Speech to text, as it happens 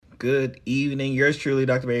good evening. Yours truly,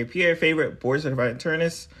 Dr. Barry Pierre, favorite board certified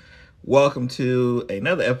internist. Welcome to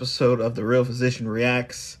another episode of The Real Physician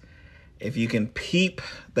Reacts. If you can peep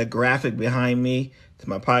the graphic behind me, to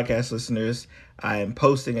my podcast listeners, I am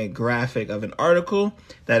posting a graphic of an article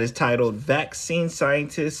that is titled Vaccine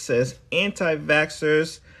Scientist Says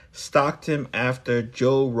Anti-Vaxxers Stalked Him After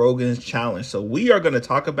Joe Rogan's Challenge. So we are going to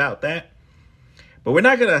talk about that, but we're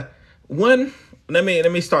not going to, let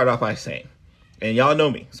me start off by saying, and y'all know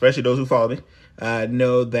me, especially those who follow me,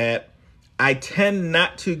 know that I tend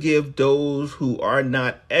not to give those who are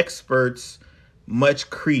not experts much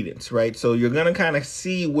credence, right? So you're going to kind of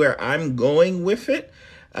see where I'm going with it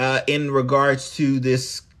in regards to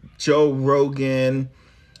this Joe Rogan,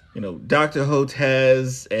 Dr.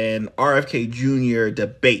 Hotez and RFK Jr.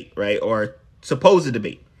 debate, right? Or supposed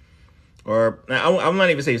debate. Or I'm not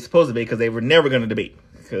even saying supposed debate because they were never going to debate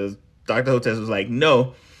because Dr. Hotez was like,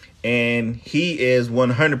 no. And he is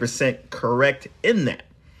 100% correct in that.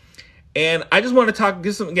 And I just want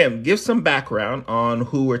to give some background on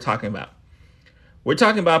who we're talking about. We're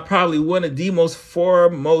talking about probably one of the most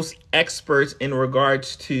foremost experts in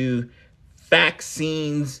regards to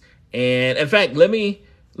vaccines. And in fact, let me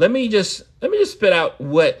just spit out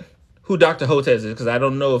who Dr. Hotez is, because I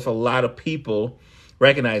don't know if a lot of people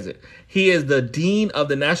recognize it. He is the Dean of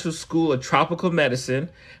the National School of Tropical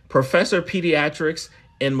Medicine, Professor of Pediatrics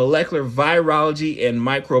in Molecular Virology and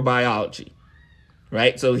Microbiology,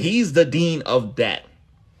 right? So he's the dean of that.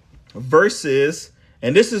 Versus,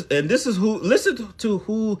 and this is who, listen to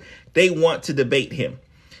who they want to debate him.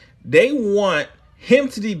 They want him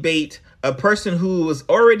to debate a person who was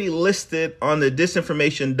already listed on the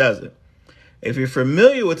disinformation dozen. If you're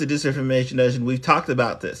familiar with the disinformation dozen, we've talked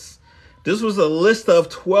about this. This was a list of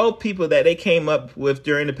 12 people that they came up with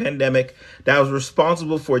during the pandemic that was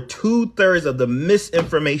responsible for 2/3 of the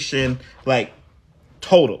misinformation,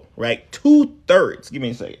 total, right? 2/3. Give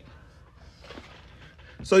me a second.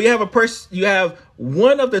 So you have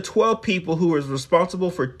one of the 12 people who is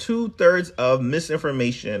responsible for 2/3 of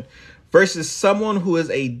misinformation versus someone who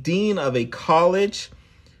is a dean of a college,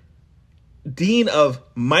 dean of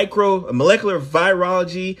molecular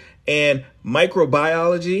virology and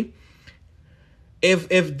microbiology.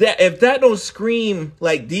 If that don't scream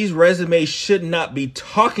like these resumes should not be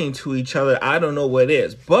talking to each other, I don't know what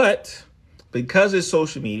is. But because it's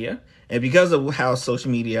social media and because of how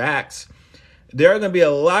social media acts, there are going to be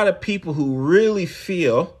a lot of people who really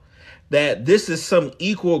feel that this is some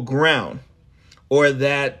equal ground, or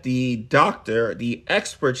that the doctor, the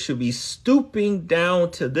expert, should be stooping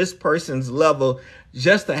down to this person's level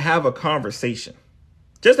just to have a conversation.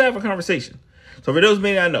 Just to have a conversation. So for those who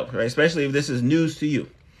may not know, right, especially if this is news to you.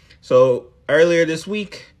 So earlier this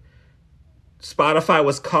week, Spotify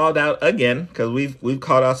was called out again, because we've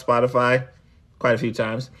called out Spotify quite a few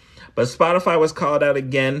times. But Spotify was called out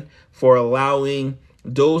again for allowing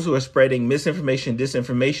those who are spreading misinformation,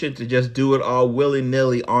 disinformation to just do it all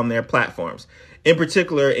willy-nilly on their platforms. In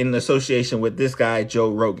particular, in association with this guy, Joe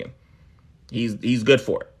Rogan. He's good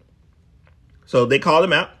for it. So they called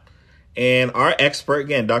him out. And our expert,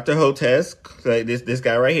 again, Dr. Hotez, this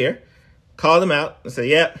guy right here, called him out and said,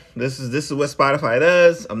 "Yep, this is what Spotify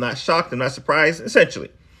does. I'm not shocked. I'm not surprised," essentially.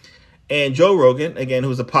 And Joe Rogan, again,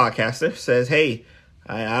 who's a podcaster, says, "Hey,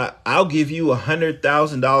 I'll give you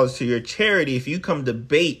 $100,000 to your charity if you come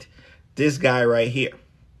debate this guy right here."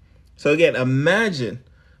 So again, imagine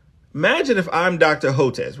if I'm Dr.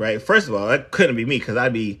 Hotez, right? First of all, that couldn't be me because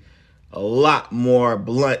I'd be a lot more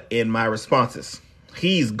blunt in my responses.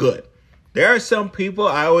 He's good. There are some people,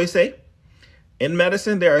 I always say, in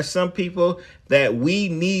medicine, there are some people that we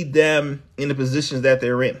need them in the positions that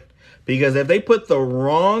they're in. Because if they put the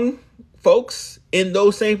wrong folks in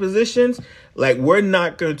those same positions, we're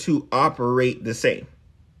not going to operate the same.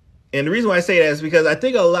 And the reason why I say that is because I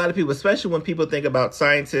think a lot of people, especially when people think about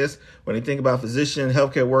scientists, when they think about physicians,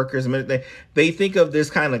 healthcare workers, they think of this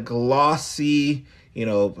kind of glossy,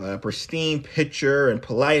 pristine picture and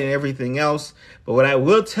polite and everything else. But what I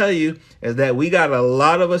will tell you is that we got a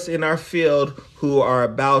lot of us in our field who are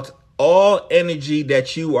about all energy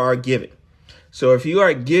that you are giving. So if you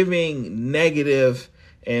are giving negative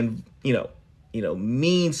and,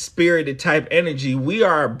 mean-spirited type energy, we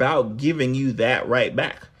are about giving you that right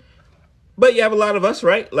back. But you have a lot of us,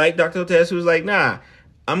 right? Like Dr. Hotez, who's like, nah,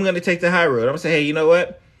 I'm going to take the high road. I'm going to say, hey, you know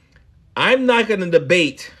what? I'm not going to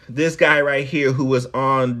debate this guy right here who was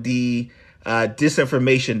on the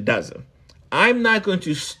disinformation dozen. I'm not going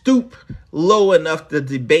to stoop low enough to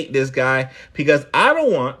debate this guy because I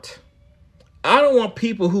don't want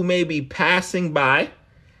people who may be passing by,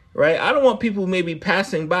 right? I don't want people who may be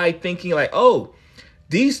passing by thinking like, oh,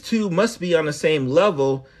 these two must be on the same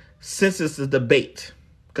level since it's a debate,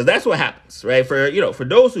 because that's what happens, right? For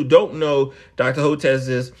those who don't know Dr.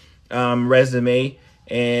 Hotez's resume,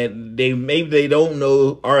 and maybe they don't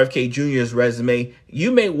know RFK Jr.'s resume,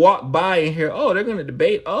 you may walk by and hear, oh, they're going to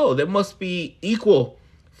debate. Oh, there must be equal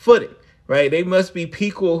footing, right? They must be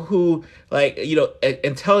people who,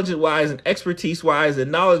 intelligence-wise and expertise-wise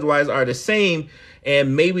and knowledge-wise are the same,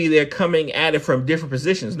 and maybe they're coming at it from different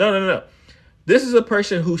positions. No. This is a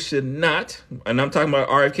person who should not, and I'm talking about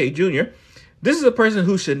RFK Jr., this is a person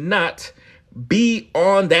who should not be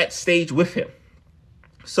on that stage with him.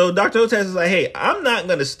 So Dr. Hotez is like, hey, I'm not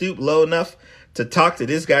going to stoop low enough to talk to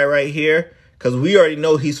this guy right here, because we already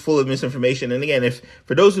know he's full of misinformation. And again,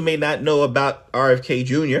 for those who may not know about RFK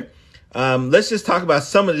Jr., let's just talk about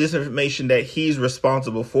some of the disinformation that he's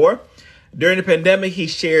responsible for. During the pandemic, he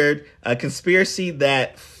shared a conspiracy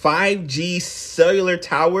that 5G cellular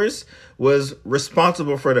towers was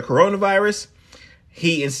responsible for the coronavirus.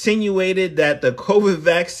 He insinuated that the COVID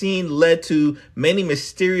vaccine led to many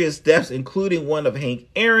mysterious deaths, including one of Hank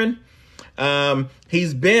Aaron.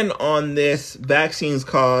 He's been on this vaccines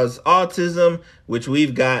cause autism, which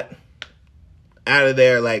we've got out of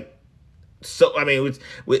there that has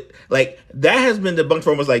been debunked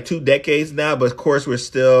for almost 2 decades now, but of course we're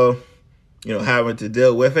still, having to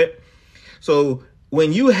deal with it. So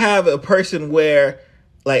when you have a person where,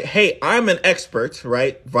 hey, I'm an expert,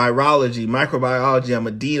 right? Virology, microbiology, I'm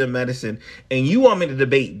a dean of medicine, and you want me to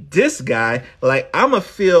debate this guy, I'm going to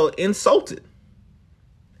feel insulted.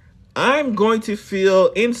 I'm going to feel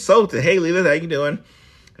insulted. Hey, Leela, how you doing?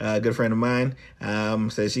 A good friend of mine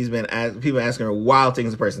says people asking her wild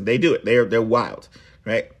things in person. They do it. They're wild,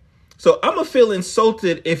 right? So I'm going to feel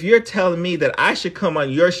insulted if you're telling me that I should come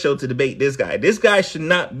on your show to debate this guy. This guy should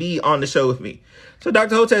not be on the show with me. So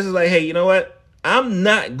Dr. Hotez is like, hey, you know what? I'm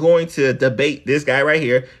not going to debate this guy right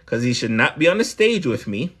here because he should not be on the stage with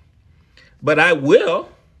me. But I will,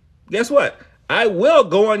 guess what? I will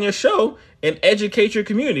go on your show and educate your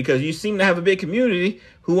community, because you seem to have a big community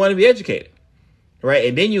who want to be educated, right?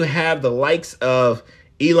 And then you have the likes of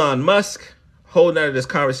Elon Musk holding out of this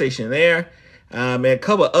conversation there. And a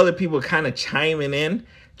couple of other people kind of chiming in,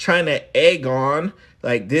 trying to egg on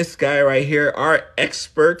this guy right here, our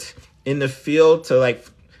expert in the field, to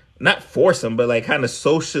not force him, but kind of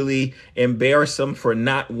socially embarrass him for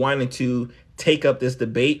not wanting to take up this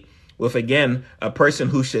debate with, again, a person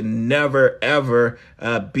who should never, ever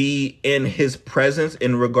be in his presence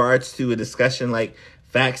in regards to a discussion like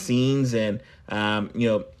vaccines and,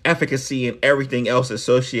 efficacy and everything else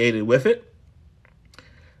associated with it.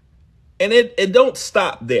 And it don't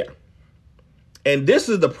stop there. And this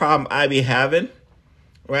is the problem I be having,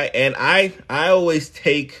 right? And I always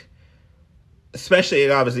take,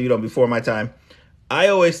 especially obviously, before my time, I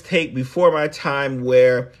always take before my time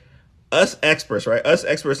where us experts, right? Us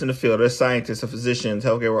experts in the field, us scientists, physicians,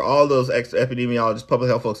 healthcare, we're all those epidemiologists, public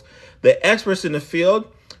health folks, the experts in the field,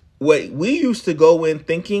 what we used to go in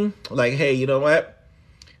thinking hey, you know what?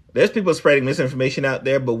 There's people spreading misinformation out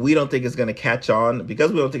there, but we don't think it's going to catch on.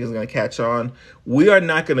 Because we don't think it's going to catch on, we are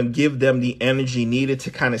not going to give them the energy needed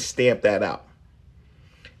to kind of stamp that out.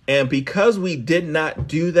 And because we did not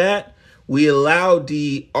do that, we allowed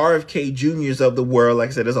the RFK Juniors of the world, like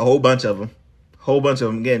I said, there's a whole bunch of them.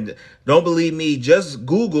 Again, don't believe me, just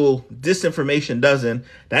Google disinformation dozen.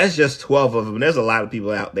 That's just 12 of them. There's a lot of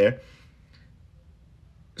people out there.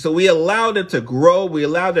 So we allowed them to grow. We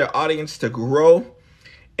allowed their audience to grow.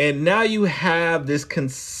 And now you have this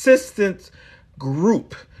consistent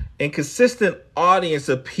group and consistent audience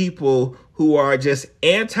of people who are just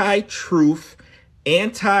anti-truth,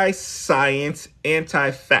 anti-science,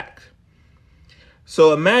 anti-fact.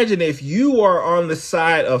 So imagine if you are on the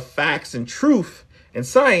side of facts and truth and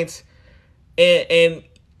science, and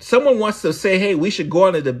someone wants to say, hey, we should go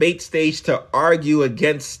on a debate stage to argue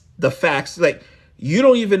against the facts. You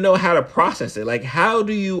don't even know how to process it. How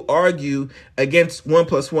do you argue against 1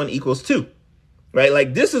 + 1 = 2?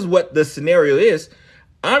 Right? This is what the scenario is.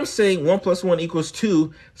 I'm saying 1 + 1 =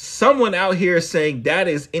 2. Someone out here is saying that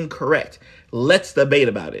is incorrect. Let's debate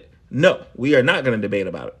about it. No, we are not going to debate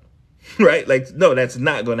about it. Right? No, that's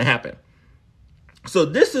not going to happen. So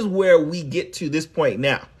this is where we get to this point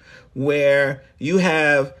now, where you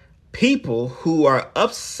have people who are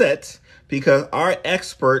upset because our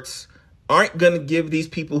experts aren't going to give these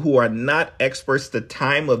people who are not experts the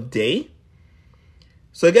time of day.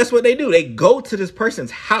 So guess what they do? They go to this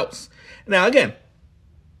person's house. Now, again,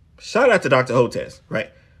 shout out to Dr. Hotez, right?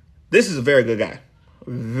 This is a very good guy.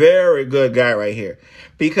 Very good guy right here.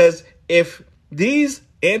 Because if these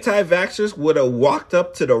anti-vaxxers would have walked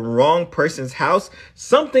up to the wrong person's house,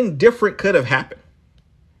 something different could have happened.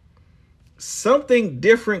 something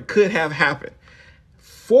different could have happened.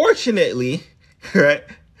 Fortunately, right?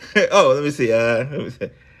 Oh, let me see.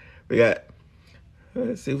 We got.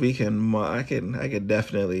 Let's see if we can. I can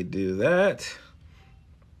definitely do that.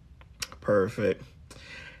 Perfect.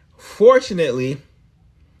 Fortunately,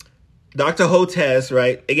 Dr. Hotez,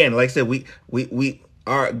 right? Again, like I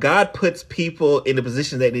said, God puts people in the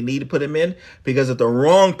position that they need to put him in, because if the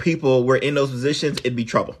wrong people were in those positions, it'd be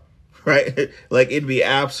trouble, right? Like, it'd be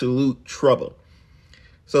absolute trouble.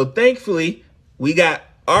 So thankfully, we got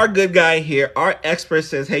our good guy here. Our expert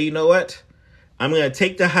says, hey, you know what? I'm going to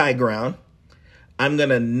take the high ground. I'm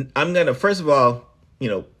going to, first of all,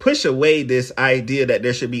 push away this idea that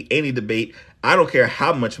there should be any debate. I don't care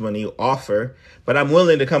how much money you offer, but I'm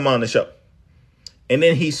willing to come on the show. And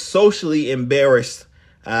then he's socially embarrassed,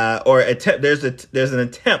 there's an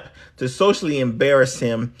attempt to socially embarrass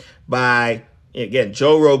him by, again,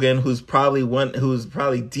 Joe Rogan, who's probably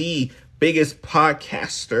the biggest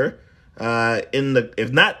podcaster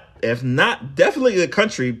if not definitely the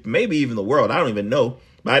country, maybe even the world. I don't even know,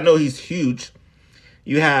 but I know he's huge.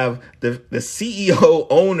 You have the CEO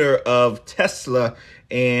owner of Tesla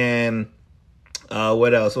and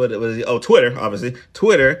what else? What was he? Oh, Twitter, obviously.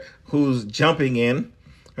 Twitter, who's jumping in,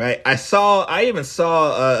 right? I even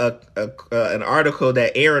saw an article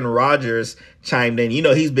that Aaron Rodgers chimed in.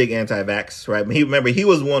 He's big anti-vax, right? He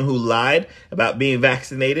was one who lied about being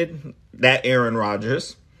vaccinated. That Aaron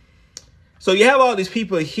Rodgers. So you have all these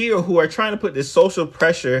people here who are trying to put this social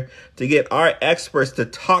pressure to get our experts to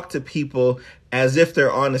talk to people as if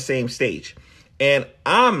they're on the same stage. And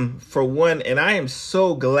I'm, for one, and I am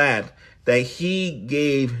so glad that he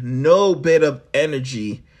gave no bit of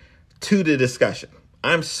energy to the discussion.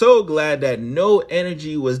 I'm so glad that no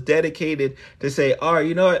energy was dedicated to say, all right,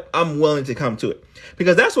 you know what? I'm willing to come to it.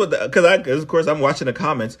 Because that's what, because of course I'm watching the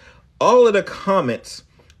comments. All of the comments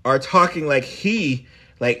are talking like he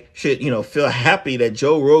should, feel happy that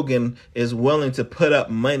Joe Rogan is willing to put up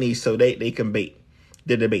money so they can bait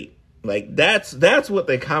the debate. Like, that's what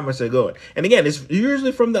the comments are going. And again, it's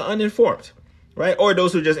usually from the uninformed, right? Or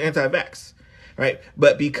those who are just anti-vax, right?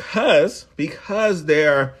 But because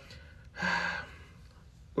they're,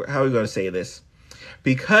 how are we going to say this?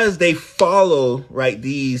 Because they follow, right,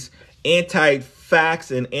 these anti-facts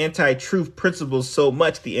and anti-truth principles so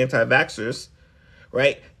much, the anti-vaxxers,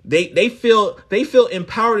 right? They feel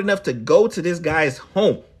empowered enough to go to this guy's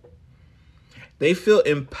home. They feel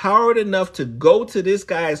empowered enough to go to this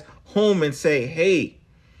guy's home and say, hey,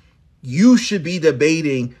 you should be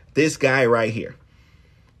debating this guy right here.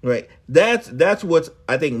 Right? That's what's,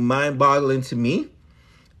 I think, mind-boggling to me.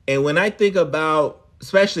 And when I think about,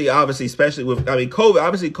 especially with, COVID,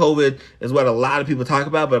 obviously COVID is what a lot of people talk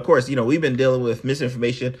about. But of course, we've been dealing with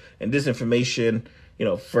misinformation and disinformation,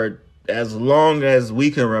 for as long as we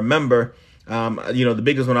can remember. The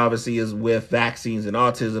biggest one obviously is with vaccines and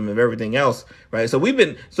autism and everything else, right?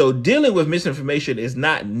 So dealing with misinformation is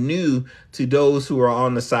not new to those who are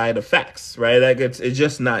on the side of facts, right? It's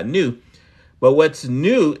just not new. But what's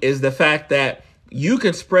new is the fact that you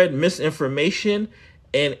can spread misinformation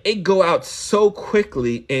and it go out so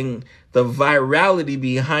quickly, and the virality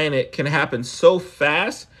behind it can happen so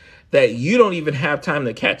fast that you don't even have time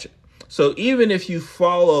to catch it. So even if you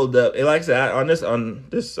follow like I said, on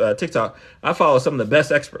this TikTok, I follow some of the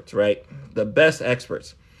best experts, right? The best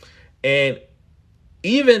experts. And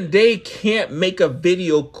even they can't make a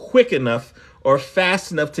video quick enough or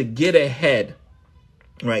fast enough to get ahead,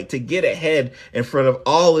 right? To get ahead in front of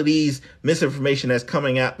all of these misinformation that's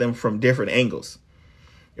coming at them from different angles.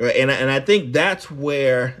 Right? And I think that's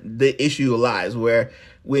where the issue lies, where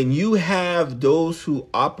when you have those who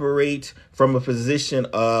operate from a position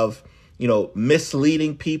of,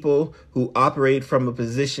 misleading people, who operate from a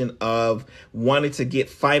position of wanting to get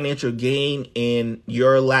financial gain in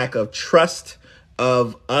your lack of trust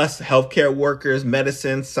of us, healthcare workers,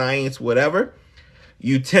 medicine, science, whatever,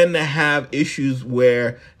 you tend to have issues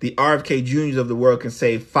where the RFK Juniors of the world can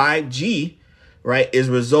say 5G, right, is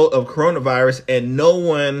a result of coronavirus, and no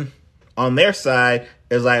one on their side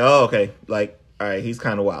is like, oh, okay, like, all right, he's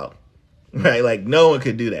kind of wild, right? Like, no one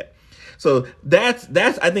could do that. So that's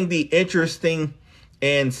I think the interesting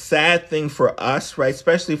and sad thing for us, right?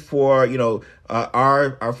 Especially for,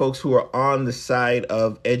 our folks who are on the side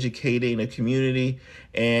of educating the community.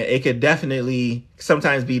 And it could definitely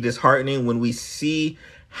sometimes be disheartening when we see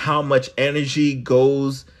how much energy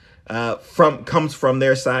comes from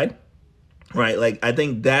their side. Right. Like, I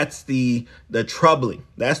think that's the troubling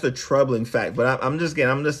fact. But I'm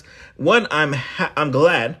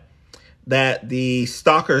glad that the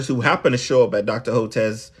stalkers who happened to show up at Dr.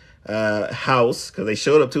 Hotez's house, because they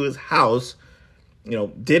showed up to his house,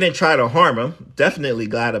 didn't try to harm him. Definitely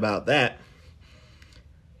glad about that.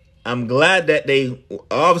 I'm glad that they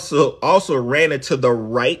also ran it to the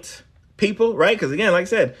right people, right? Because again, like I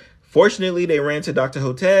said, fortunately they ran to Dr.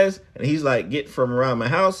 Hotez, and he's like, get from around my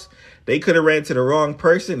house. They could have ran to the wrong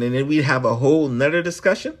person, and then we'd have a whole nother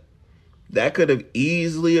discussion. That could have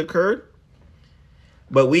easily occurred.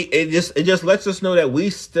 But it just lets us know that we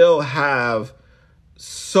still have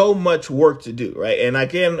so much work to do, right? And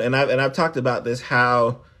again, I've talked about this,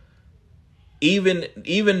 how even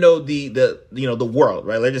though the world,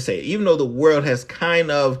 right? Let's just say, even though the world has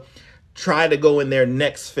kind of tried to go in their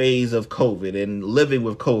next phase of COVID and living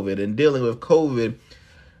with COVID and dealing with COVID,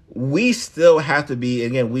 we still have to be,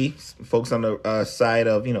 again, we folks on the side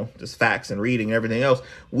of, just facts and reading and everything else,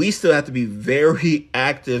 we still have to be very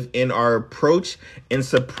active in our approach in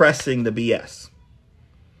suppressing the BS.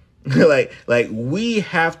 like we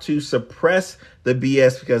have to suppress the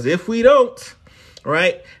BS, because if we don't,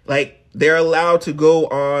 right, like, they're allowed to go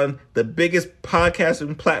on the biggest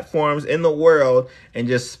podcasting platforms in the world and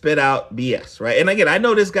just spit out BS, right? And again, I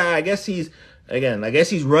know this guy, I guess he's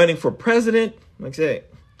running for president. Like I said,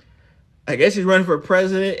 I guess he's running for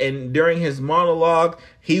president, and during his monologue,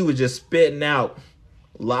 he was just spitting out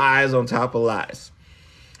lies on top of lies.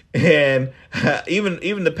 And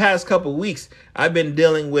even the past couple of weeks, I've been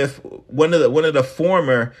dealing with one of the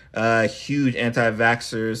former huge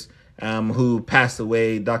anti-vaxxers who passed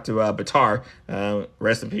away, Dr. Batar,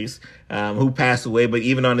 rest in peace, who passed away. But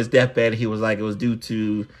even on his deathbed, he was like, it was due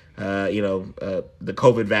to the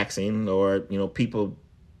COVID vaccine, or people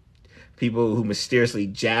who mysteriously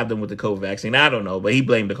jabbed him with the COVID vaccine. I don't know, but he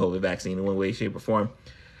blamed the COVID vaccine in one way, shape, or form.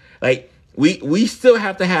 Like, we still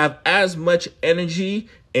have to have as much energy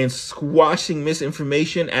in squashing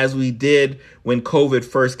misinformation as we did when COVID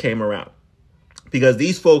first came around, because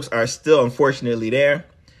these folks are still, unfortunately, there.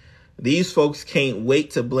 These folks can't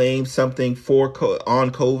wait to blame something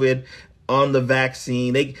on COVID, on the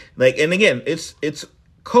vaccine. And again, it's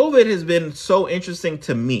COVID has been so interesting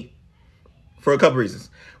to me for a couple reasons.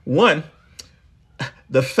 One,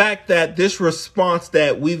 the fact that this response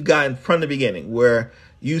that we've gotten from the beginning, where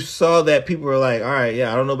you saw that people were like, all right,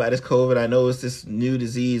 yeah, I don't know about this COVID. I know it's this new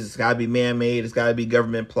disease. It's got to be man-made. It's got to be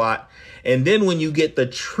government plot. And then when you get the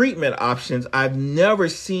treatment options, I've never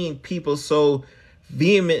seen people so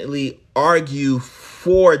vehemently argue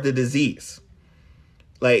for the disease.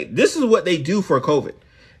 Like, this is what they do for COVID.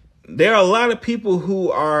 There are a lot of people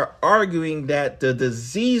who are arguing that the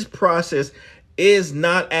disease process is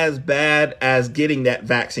not as bad as getting that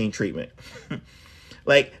vaccine treatment.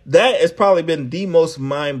 Like, that has probably been the most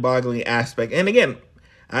mind-boggling aspect. And again,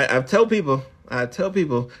 I tell people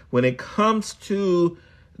when it comes to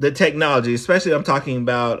the technology, especially I'm talking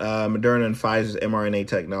about Moderna and Pfizer's mRNA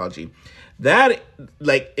technology, that,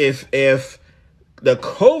 like, if the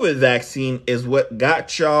COVID vaccine is what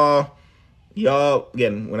got y'all,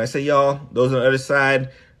 again, when I say y'all, those on the other side,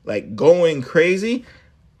 like, going crazy,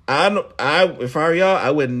 if I were y'all, I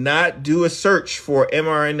would not do a search for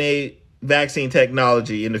mRNA vaccine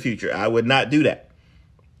technology in the future. I would not do that.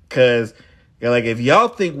 Because, like, if y'all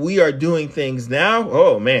think we are doing things now,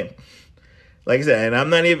 oh, man. Like I said, and I'm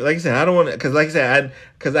not even, like I said, I don't want to, because like I said,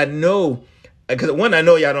 I know, because one, I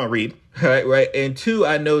know y'all don't read, right? And two,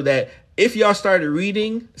 I know that if y'all started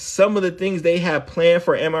reading some of the things they have planned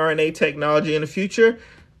for mRNA technology in the future,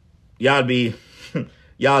 y'all be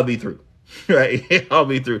through. Right, I'll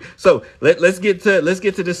be through. So let's get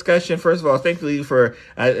to discussion. First of all, thankfully for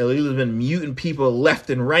Alila's been muting people left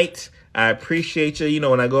and right. I appreciate you.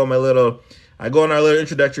 When I go on our little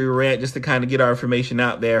introductory rant just to kind of get our information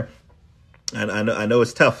out there. And I know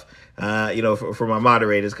it's tough, for my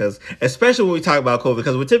moderators, because especially when we talk about COVID,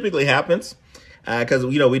 because what typically happens. Because,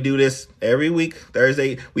 we do this every week,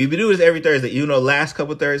 Thursday. We do this every Thursday. Last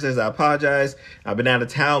couple Thursdays, I apologize. I've been out of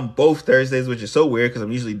town both Thursdays, which is so weird because I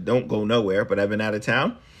usually don't go nowhere, but I've been out of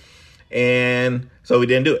town. And so we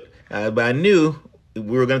didn't do it. But I knew we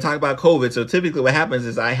were going to talk about COVID. So typically what happens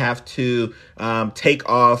is I have to take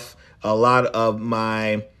off a lot of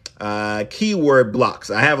my keyword blocks.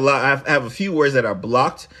 I have a few words that are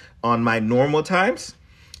blocked on my normal times.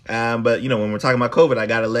 But, when we're talking about COVID, I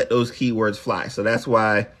got to let those keywords fly. So that's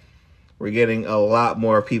why we're getting a lot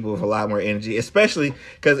more people with a lot more energy, especially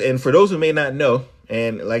because, and for those who may not know,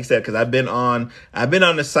 and like I said, because I've been on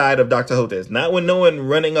the side of Dr. Hotez, not when no one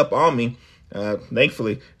running up on me,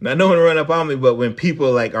 thankfully, not no one running up on me, but when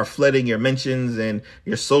people like are flooding your mentions and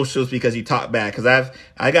your socials because you talk bad. Because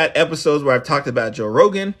I got episodes where I've talked about Joe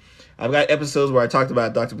Rogan. I've got episodes where I talked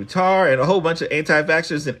about Dr. Batar and a whole bunch of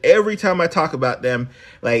anti-vaxxers, and every time I talk about them,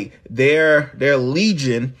 like their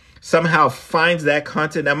legion somehow finds that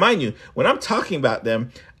content. Now, mind you, when I'm talking about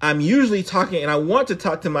them, I'm usually talking, and I want to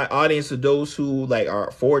talk to my audience of those who like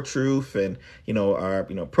are for truth and, are,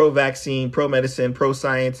 pro-vaccine, pro-medicine,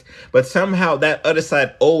 pro-science, but somehow that other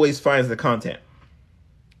side always finds the content.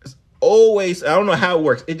 Always, I don't know how it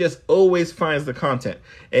works. It just always finds the content.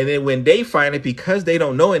 And then when they find it, because they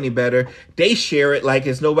don't know any better, they share it like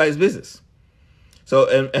it's nobody's business. So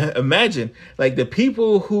imagine like the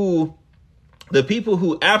people who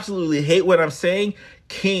absolutely hate what I'm saying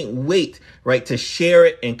can't wait, right, to share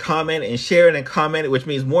it and comment and share it and comment it, which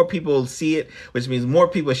means more people see it, which means more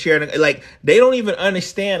people share it. Like they don't even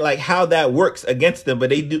understand like how that works against them, but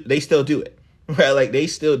they still do it. Right, like they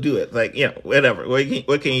still do it. Like, whatever.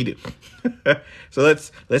 What can you do? So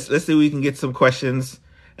let's see if we can get some questions.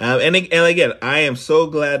 And again, I am so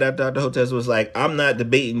glad that Dr. Hotez was like, I'm not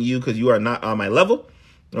debating you because you are not on my level.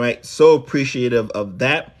 Right. So appreciative of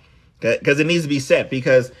that, because it needs to be said.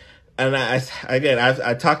 Because, and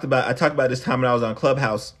I talked about this time when I was on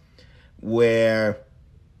Clubhouse, where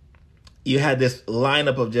you had this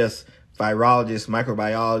lineup of just virologists,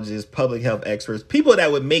 microbiologists, public health experts, people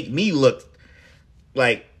that would make me look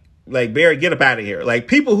like Barry, get up out of here. Like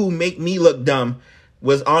people who make me look dumb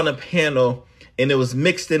was on a panel, and it was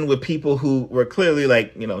mixed in with people who were clearly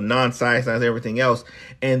like, non-science and everything else.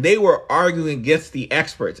 And they were arguing against the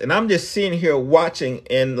experts. And I'm just sitting here watching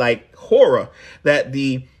in like horror that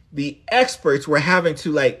the experts were having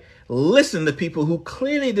to like listen to people who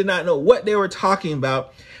clearly did not know what they were talking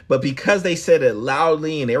about. But because they said it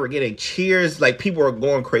loudly and they were getting cheers, like people were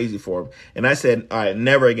going crazy for them. And I said, all right,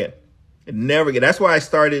 never again. Never again. That's why I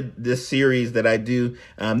started this series that I do.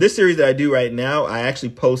 This series that I do right now, I actually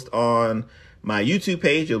post on my YouTube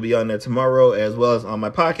page. It'll be on there tomorrow, as well as on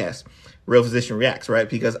my podcast, Real Physician Reacts, right?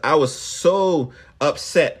 Because I was so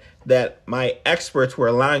upset that my experts were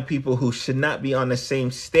allowing people who should not be on the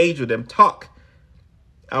same stage with them talk.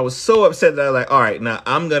 I was so upset that I was like, all right, now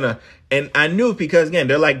I'm gonna, and I knew because again,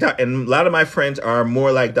 they're like, and a lot of my friends are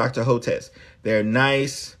more like Dr. Hotez. They're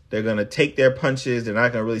nice. They're going to take their punches. They're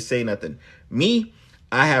not going to really say nothing. Me,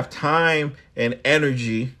 I have time and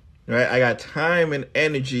energy, right? I got time and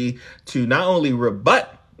energy to not only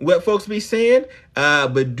rebut what folks be saying,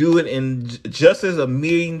 but do it in just as a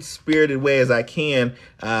mean-spirited way as I can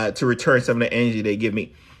to return some of the energy they give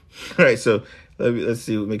me. All right, so let's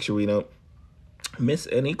see, make sure we don't miss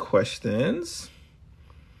any questions.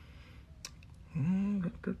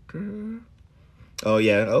 Oh,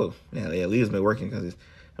 yeah, Leah's been working because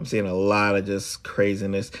I'm seeing a lot of just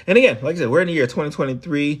craziness. And again, like I said, we're in the year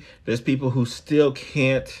 2023. There's people who still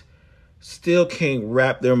can't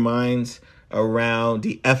wrap their minds around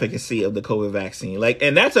the efficacy of the COVID vaccine.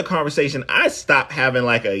 And that's a conversation I stopped having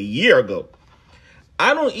like a year ago.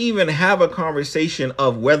 I don't even have a conversation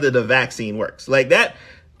of whether the vaccine works. Like that,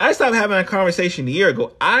 I stopped having a conversation a year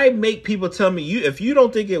ago. I make people tell me, if you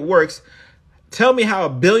don't think it works, tell me how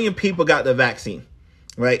 1 billion people got the vaccine.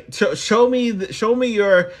 Right. Show me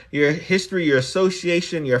your history, your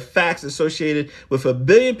association, your facts associated with 1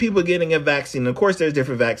 billion people getting a vaccine. Of course, there's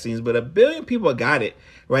different vaccines, but 1 billion people got it.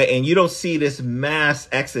 Right. And you don't see this mass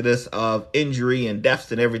exodus of injury and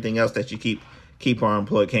deaths and everything else that you keep our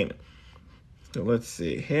employed claiming. So let's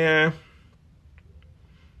see here.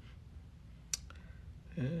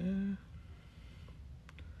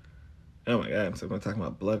 Oh, my God. So I'm talking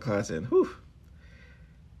about blood clots and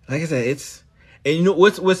like I said, and you know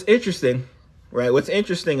what's interesting, right? What's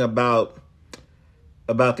interesting about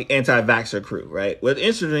the anti-vaxxer crew, right? What's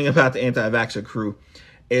interesting about the anti-vaxxer crew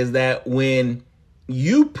is that when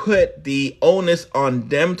you put the onus on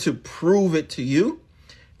them to prove it to you,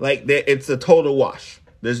 it's a total wash.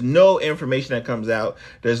 There's no information that comes out.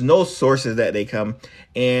 There's no sources that they come.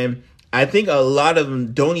 And I think a lot of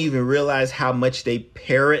them don't even realize how much they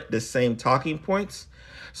parrot the same talking points.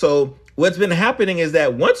 So what's been happening is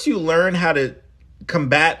that once you learn how to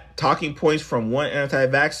combat talking points from one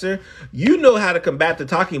anti-vaxxer, you know how to combat the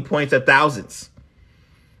talking points of thousands.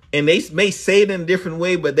 And they may say it in a different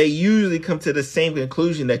way, but they usually come to the same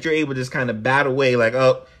conclusion that you're able to just kind of bat away like,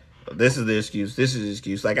 oh, this is the excuse. This is the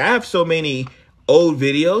excuse. Like I have so many old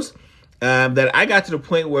videos that I got to the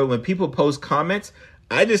point where when people post comments,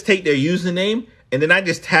 I just take their username and then I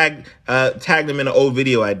just tag them in an old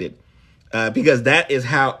video I did. Because that is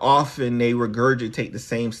how often they regurgitate the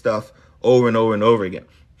same stuff over and over and over again.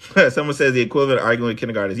 Someone says the equivalent of arguing with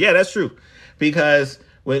kindergartners. Yeah, that's true. Because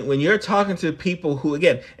when you're talking to people who,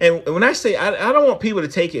 again, and when I say, I don't want people to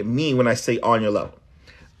take it mean when I say on your level.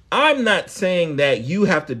 I'm not saying that you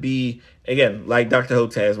have to be, again, like Dr.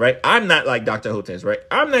 Hotez, right? I'm not like Dr. Hotez, right?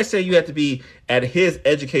 I'm not saying you have to be at his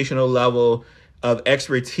educational level of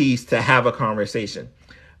expertise to have a conversation.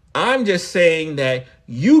 I'm just saying that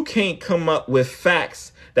you can't come up with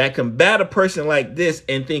facts that combat a person like this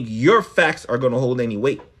and think your facts are going to hold any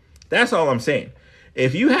weight. That's all I'm saying.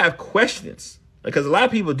 If you have questions, because a lot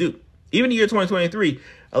of people do, even the year 2023,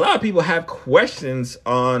 a lot of people have questions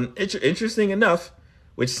on, interesting enough,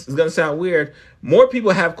 which is going to sound weird, more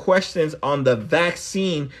people have questions on the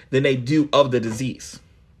vaccine than they do of the disease.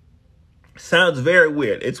 Sounds very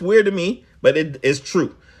weird. It's weird to me, but it is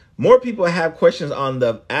true. More people have questions on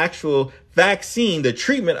the actual vaccine, the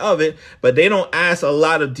treatment of it, but they don't ask a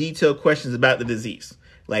lot of detailed questions about the disease.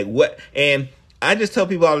 Like what? And I just tell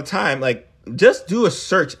people all the time, like, just do a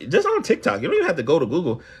search just on TikTok. You don't even have to go to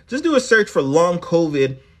Google. Just do a search for long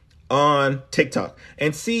COVID on TikTok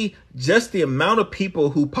and see just the amount of people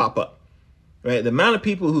who pop up, right? The amount of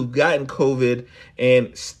people who've gotten COVID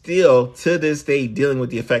and still to this day dealing with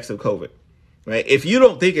the effects of COVID, right? If you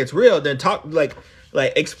don't think it's real, then talk like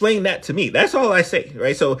explain that to me. That's all I say,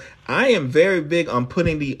 right? So I am very big on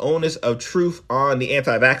putting the onus of truth on the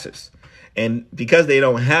anti-vaxxers. And because they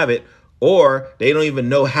don't have it or they don't even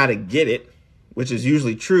know how to get it, which is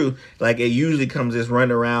usually true, like it usually comes this run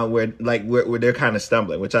around where they're kind of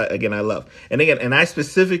stumbling, which I love. And again, and I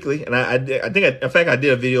specifically, and I think in fact I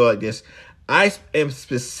did a video like this. I am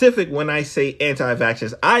specific when I say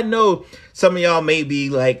anti-vaxxers. I know some of y'all may be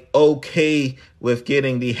like okay with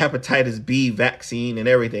getting the hepatitis B vaccine and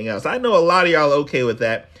everything else. I know a lot of y'all are okay with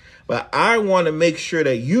that, but I want to make sure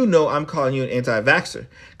that you know I'm calling you an anti-vaxxer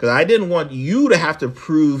because I didn't want you to have to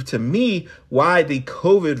prove to me why the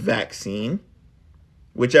COVID vaccine,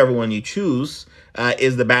 whichever one you choose,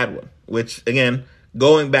 is the bad one, which again,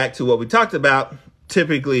 going back to what we talked about,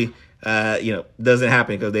 typically, doesn't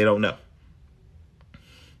happen because they don't know.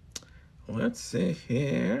 Let's see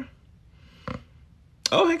here.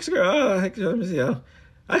 Oh, Hex Girl. Oh, Hex Girl. Let me see.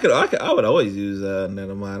 I would always use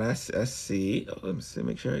Netamon. I see. Oh, let me see.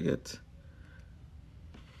 Make sure I get.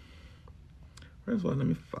 First of all, let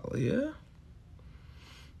me follow you.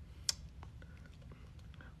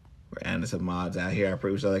 We're adding some mods out here.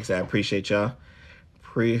 Like I said, I appreciate y'all.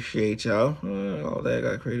 All that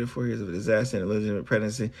got created 4 years of a disaster and illegitimate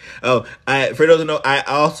pregnancy. Oh, for those who know, I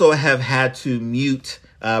also have had to mute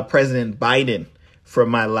President Biden from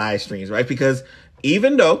my live streams, right? Because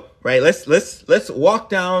even though, right, let's walk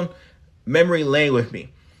down memory lane with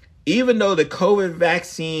me. Even though the COVID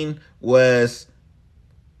vaccine was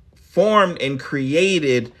formed and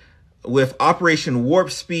created with Operation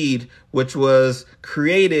Warp Speed, which was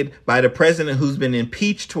created by the president who's been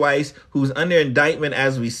impeached twice, who's under indictment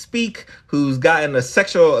as we speak, who's gotten a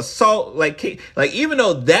sexual assault, like even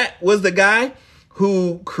though that was the guy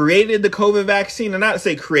who created the COVID vaccine, and not to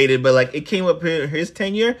say created, but like it came up in his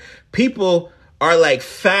tenure, people are like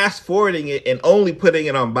fast forwarding it and only putting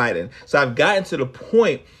it on Biden. So I've gotten to the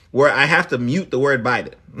point where I have to mute the word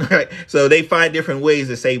Biden, right? So they find different ways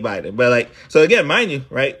to say Biden. But like, so again, mind you,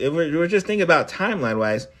 right? If we're just thinking about timeline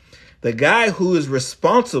wise, the guy who is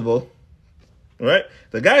responsible, right?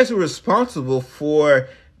 The guys who are responsible for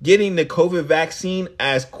getting the COVID vaccine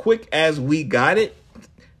as quick as we got it,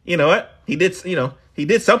 you know what? He did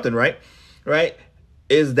something right,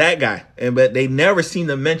 is that guy. But they never seem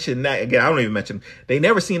to mention that. Again, I don't even mention. They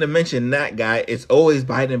never seem to mention that guy. It's always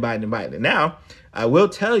Biden. Now, I will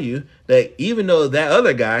tell you that even though that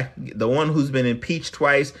other guy, the one who's been impeached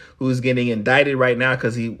twice, who's getting indicted right now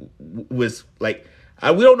because he was like,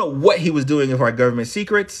 we don't know what he was doing with our government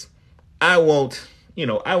secrets. I won't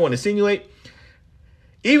insinuate.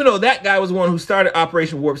 Even though that guy was the one who started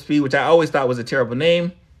Operation Warp Speed, which I always thought was a terrible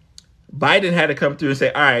name, Biden had to come through and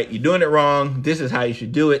say, all right, you're doing it wrong. This is how you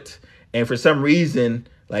should do it. And for some reason,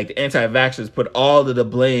 like the anti-vaxxers put all of the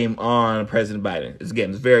blame on President Biden. It's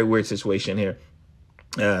a very weird situation here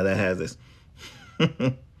that has this.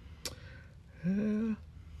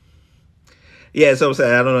 Yeah, so I'm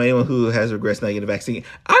saying I don't know anyone who has regrets not getting a vaccine.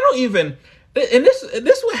 I don't even, and this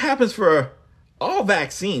is what happens for all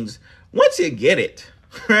vaccines. Once you get it,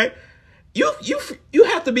 right, you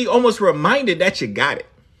have to be almost reminded that you got it.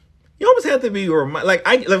 You almost have to be reminded. Like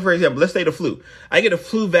for example, let's say the flu. I get a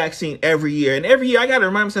flu vaccine every year, and every year I got to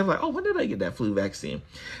remind myself, like, oh, when did I get that flu vaccine?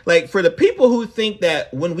 Like for the people who think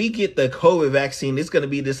that when we get the COVID vaccine, it's going to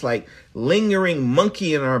be this like lingering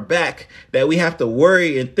monkey in our back that we have to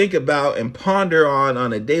worry and think about and ponder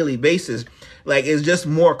on a daily basis. Like it's just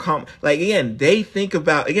more like again, they think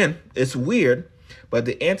about, again, it's weird, but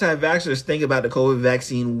the anti-vaxxers think about the COVID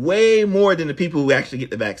vaccine way more than the people who actually get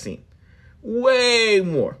the vaccine. Way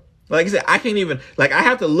more. Like I said, I can't even, like, I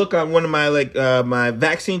have to look on one of my, my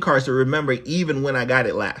vaccine cards to remember even when I got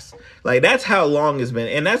it last. Like, that's how long it's been.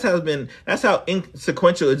 And that's how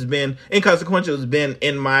inconsequential it's been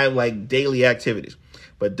in my, like, daily activities.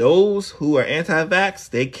 But those who are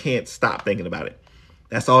anti-vax, they can't stop thinking about it.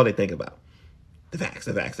 That's all they think about. The vax,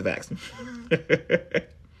 the vax, the vax.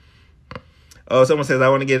 Oh, someone says, I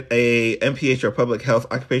want to get a MPH or public health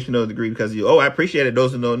occupational degree because of you. Oh, I appreciate it.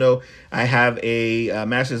 Those who don't know, I have a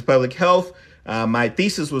master's of public health. My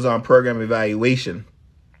thesis was on program evaluation.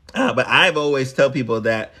 But I've always tell people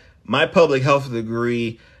that my public health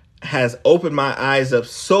degree has opened my eyes up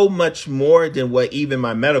so much more than what even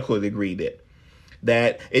my medical degree did.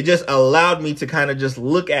 That it just allowed me to kind of just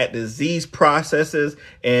look at disease processes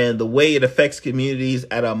and the way it affects communities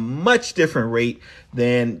at a much different rate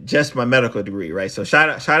than just my medical degree, right? So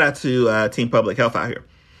shout out to Team Public Health out here.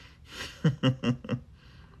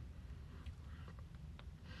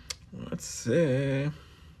 Let's see.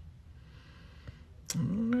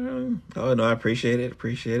 Oh, no, I appreciate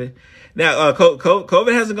it. Now,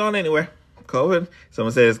 COVID hasn't gone anywhere. Someone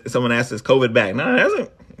asked, is COVID back? No, it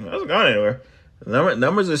hasn't gone anywhere.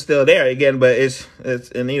 Numbers are still there again, but it's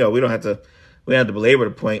and we don't have to belabor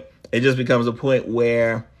the point. It just becomes a point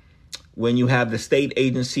where when you have the state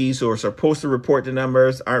agencies who are supposed to report the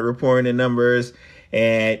numbers aren't reporting the numbers,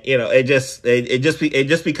 and it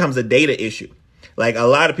just becomes a data issue. Like a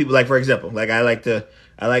lot of people, like for example, like I like to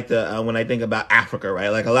when I think about Africa, right?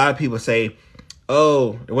 Like a lot of people say,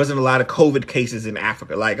 oh, there wasn't a lot of COVID cases in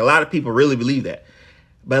Africa. Like a lot of people really believe that.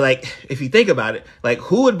 But like, if you think about it, like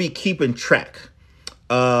who would be keeping track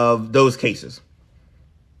of those cases,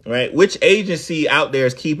 right? Which agency out there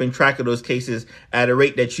is keeping track of those cases at a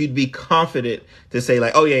rate that you'd be confident to say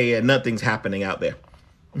like, oh yeah, nothing's happening out there,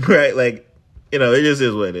 right? Like, it just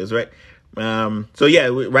is what it is, right? So yeah,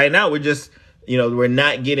 right now we're just, we're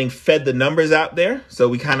not getting fed the numbers out there. So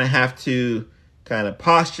we kind of have to kind of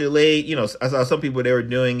postulate, I saw some people, they were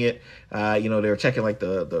doing it, they were checking like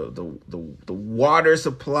the water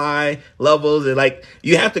supply levels, and like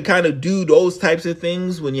you have to kind of do those types of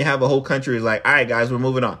things when you have a whole country is like, all right, guys, we're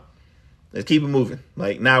moving on. Let's keep it moving.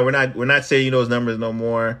 Like now we're not saying those numbers no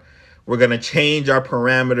more. We're going to change our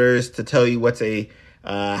parameters to tell you what's a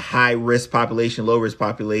high risk population, low risk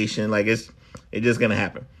population. Like it's just going to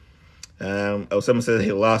happen. Someone says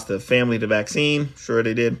they lost a family to vaccine. Sure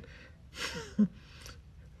they did.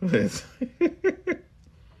 The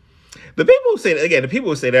people who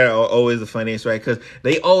say that are always the funniest, right? Because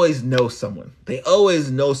they always know someone. They always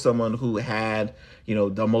know someone who had,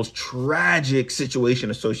 the most tragic situation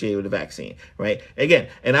associated with the vaccine, right? Again,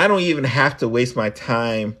 and I don't even have to waste my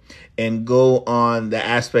time and go on the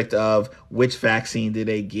aspect of which vaccine did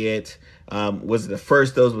they get? Was it the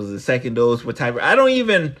first dose? Was it the second dose? What type? I don't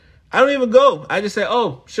even go. I just say,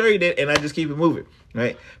 oh, sure you did, and I just keep it moving,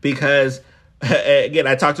 right? Because again,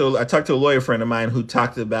 I talked to a lawyer friend of mine who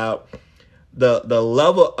talked about the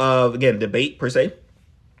level of, again, debate per se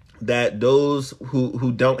that those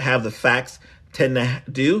who don't have the facts tend to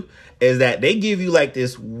do is that they give you like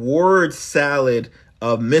this word salad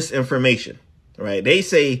of misinformation, right? They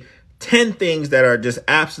say 10 things that are just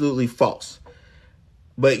absolutely false.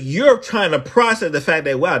 But you're trying to process the fact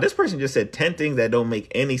that, wow, this person just said 10 things that don't make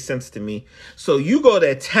any sense to me. So you go to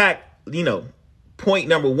attack, point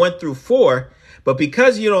number 1 through 4. But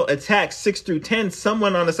because you don't attack 6 through 10,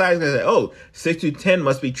 someone on the side is going to say, oh, 6 through 10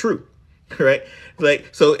 must be true. Right? Like,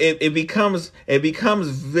 so it becomes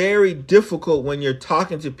very difficult when you're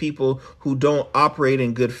talking to people who don't operate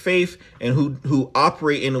in good faith and who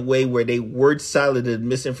operate in a way where they word salad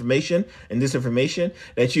misinformation and disinformation,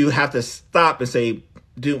 that you have to stop and say,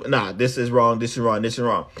 this is wrong, this is wrong, this is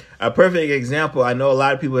wrong. A perfect example, I know a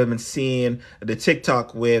lot of people have been seeing the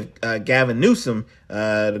TikTok with Gavin Newsom,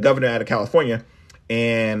 the governor out of California,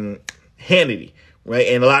 and Hannity, right?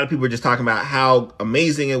 And a lot of people are just talking about how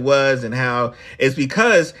amazing it was and how it's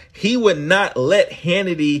because he would not let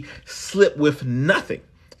Hannity slip with nothing.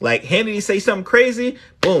 Like Hannity say something crazy,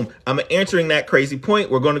 boom, I'm answering that crazy point.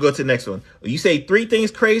 We're going to go to the next one. You say 3 things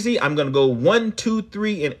crazy, I'm going to go 1, 2,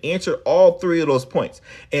 3 and answer all 3 of those points.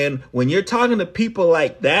 And when you're talking to people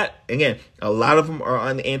like that, again, a lot of them are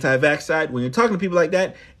on the anti-vax side. When you're talking to people like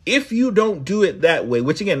that, if you don't do it that way,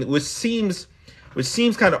 which seems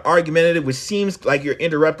kind of argumentative, which seems like you're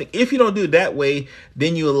interrupting. If you don't do it that way,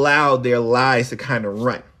 then you allow their lies to kind of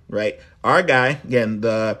run, right? Our guy, again,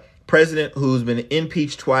 the president who's been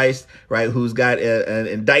impeached twice, right? Who's got an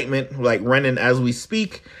indictment like running as we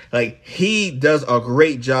speak. Like he does a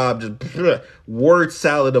great job, just word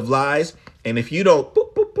salad of lies. And if you don't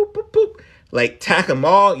like tack them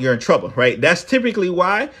all, you're in trouble, right? That's typically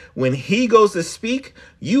why when he goes to speak,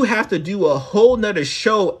 you have to do a whole nother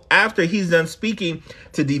show after he's done speaking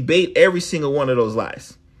to debate every single one of those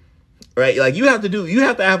lies. right? Like you have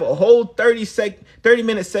to have a whole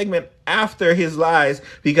 30-minute segment after his lies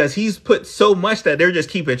because he's put so much that they're just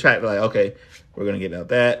keeping track. Like, okay, we're going to get out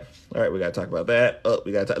that. All right, we got to talk about that. Oh,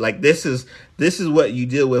 we got to like this is what you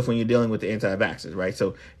deal with when you're dealing with the anti-vaxxers, right?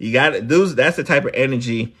 So you got to that's the type of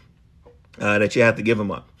energy that you have to give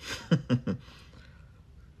them up.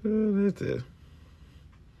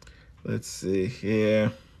 Let's see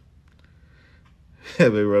here. We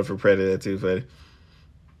run for predator too, funny.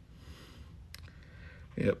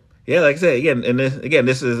 Yep. Yeah, like I said again, and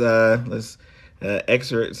this is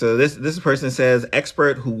expert. So this person says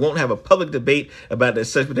expert who won't have a public debate about the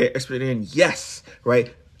subject they're expert in. Yes,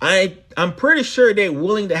 right. I'm pretty sure they're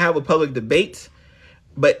willing to have a public debate,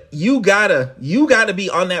 but you gotta be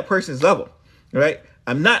on that person's level, right?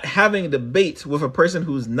 I'm not having a debate with a person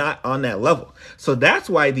who's not on that level. So that's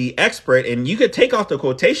why the expert, and you could take off the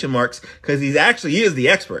quotation marks because he is the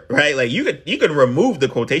expert, right? Like you could remove the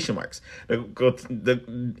quotation marks. You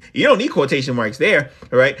don't need quotation marks there,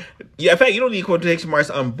 right? Yeah, in fact, you don't need quotation marks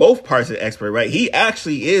on both parts of the expert, right? He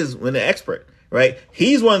actually is an expert, right?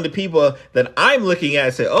 He's one of the people that I'm looking at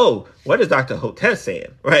and say, oh, what is Dr. Hotez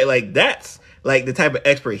saying, right? Like that's like the type of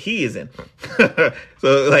expert he is in.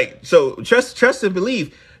 So trust and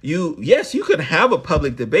believe. You could have a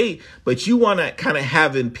public debate, but you want to kind of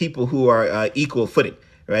having people who are equal footing,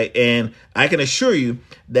 right? And I can assure you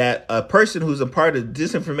that a person who's a part of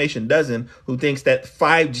disinformation dozen who thinks that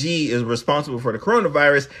 5G is responsible for the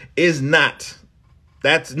coronavirus is not.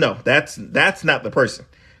 That's not the person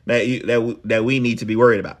that we need to be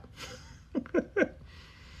worried about.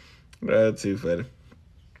 That's too funny.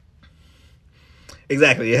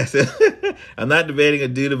 Exactly, yes. I'm not debating a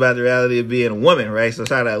dude about the reality of being a woman, right? So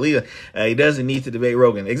shout out Leah. He doesn't need to debate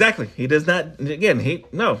Rogan. Exactly. He does not. Again,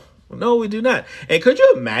 no, we do not. And could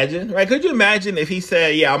you imagine, right? Could you imagine if he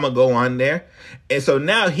said, yeah, I'm going to go on there. And so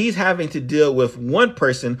now he's having to deal with one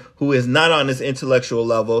person who is not on his intellectual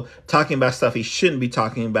level, talking about stuff he shouldn't be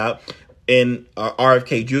talking about. In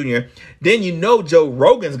RFK Jr., then Joe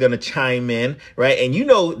Rogan's gonna chime in, right? And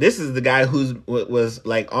this is the guy who was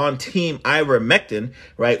like on team ivermectin,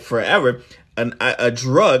 right, forever, a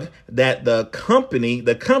drug that the company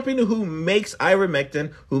who makes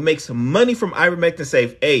ivermectin, who makes money from ivermectin,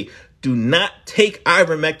 say, hey, do not take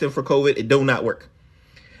ivermectin for COVID; it do not work.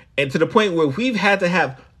 And to the point where we've had to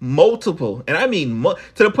have multiple, and I mean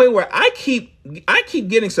to the point where I keep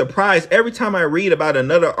getting surprised every time I read about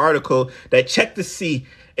another article that check to see.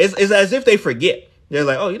 It's as if they forget. They're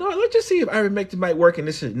like, oh, let's just see if ivermectin might work, and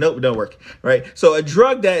this is nope, don't work, right? So a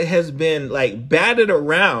drug that has been like batted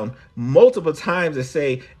around multiple times to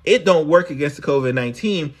say it don't work against the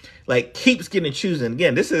COVID-19, like keeps getting chosen.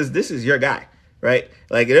 Again, this is your guy. Right?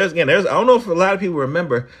 Like I don't know if a lot of people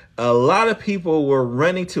remember, a lot of people were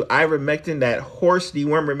running to ivermectin, that horse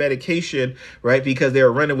dewormer medication, right? Because they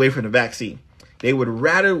were running away from the vaccine. They would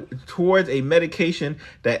rather towards a medication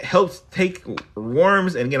that helps take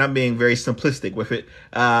worms, and again, I'm being very simplistic with it,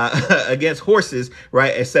 against horses,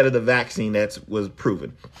 right? Instead of the vaccine that was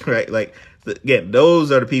proven, right? Like, again,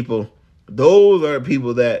 those are the people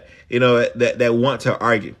that, that want to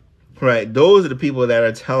argue. Right. Those are the people that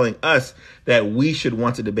are telling us that we should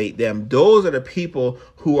want to debate them. Those are the people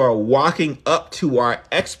who are walking up to our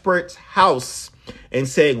expert's house and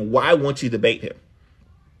saying, why won't you debate him?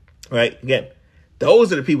 Right. Again,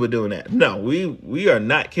 those are the people doing that. No, we are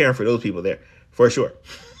not caring for those people there for sure.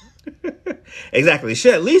 Exactly.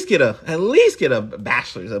 Should at least get a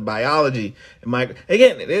bachelor's of biology.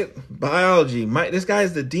 Biology. This guy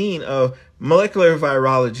is the dean of molecular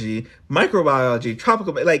virology, microbiology,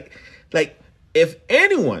 tropical. Like if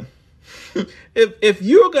anyone, if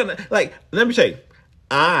you're gonna let me tell you,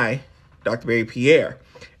 I, Dr. Barry Pierre,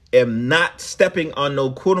 am not stepping on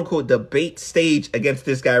no quote unquote debate stage against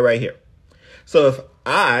this guy right here. So if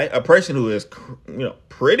I, a person who is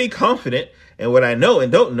pretty confident in what I know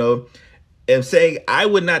and don't know, am saying I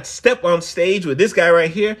would not step on stage with this guy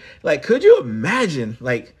right here, like could you imagine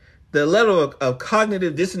like the level of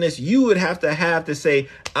cognitive dissonance you would have to say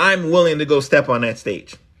I'm willing to go step on that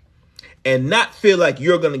stage and not feel like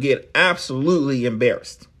you're going to get absolutely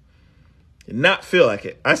embarrassed. Not feel like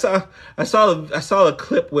it. I saw a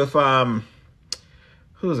clip with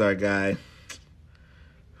who's our guy?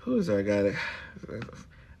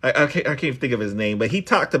 I can't think of his name, but he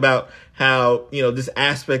talked about how, this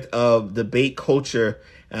aspect of debate culture,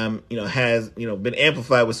 has, been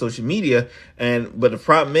amplified with social media. But the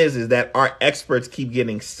problem is that our experts keep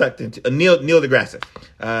getting sucked into Neil deGrasse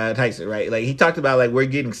Tyson, right? Like he talked about like we're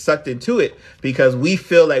getting sucked into it because we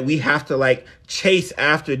feel like we have to like chase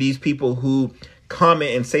after these people who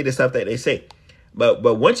comment and say the stuff that they say. But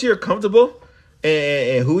once you're comfortable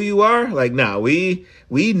and who you are, like, nah, we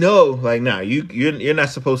know, like, nah, you're not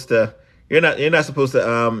supposed to, you're not supposed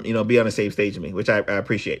to, be on the same stage with me, which I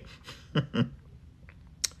appreciate.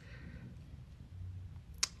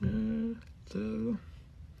 So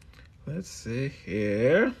let's see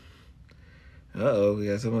here. We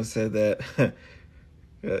got someone said that.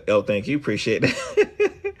 Oh, thank you, appreciate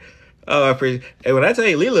it. Oh, I appreciate. And when I tell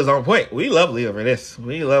you Leela's on point, we love Leela for this.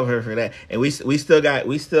 We love her for that, and we still got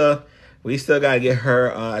to get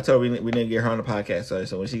her. I told her we didn't get her on the podcast,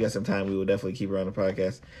 so when she got some time, we will definitely keep her on the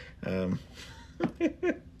podcast.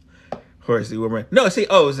 Horse dewormer. No, see,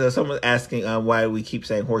 so someone's asking why we keep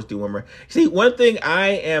saying horse dewormer. See, one thing I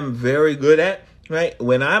am very good at, right?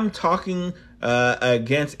 When I'm talking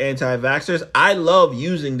against anti-vaxxers, I love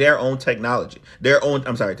using their own technology,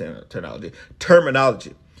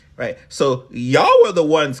 terminology, right? So y'all were the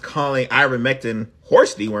ones calling ivermectin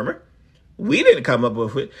horse dewormer. We didn't come up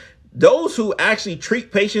with it. Those who actually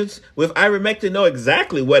treat patients with ivermectin know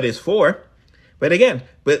exactly what it's for. But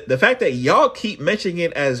the fact that y'all keep mentioning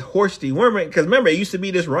it as horse dewormer, because remember, it used to be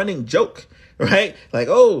this running joke, right? Like,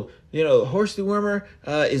 horse dewormer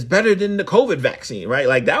is better than the COVID vaccine, right?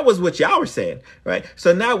 Like, that was what y'all were saying, right?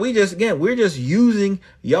 So now we're just using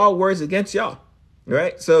y'all words against y'all,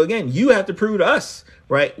 right? So again, you have to prove to us,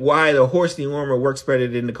 right, why the horse dewormer works better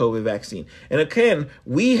than the COVID vaccine. And again,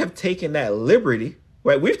 we have taken that liberty,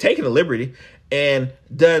 right? We've taken the liberty and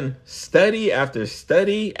done study after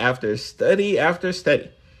study after study after study.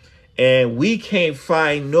 And we can't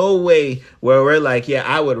find no way where we're like, yeah,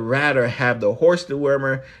 I would rather have the horse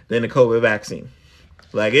dewormer than the COVID vaccine.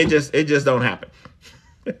 Like, it just don't happen.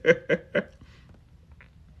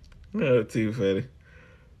 Oh, too funny.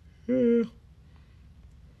 The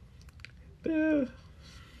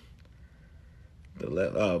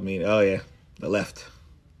left. The left.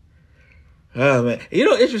 Oh man,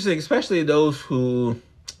 interesting, especially those who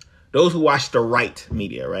watch the right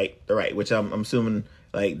media, right? The right, which I'm assuming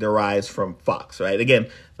like derives from Fox, right? Again,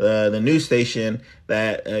 the news station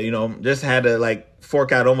that just had to like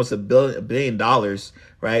fork out almost $1 billion,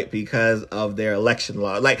 right, because of their election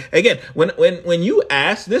law. Like, again, when you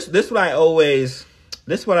ask this, what I always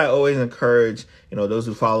encourage, those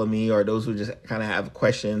who follow me or those who just kind of have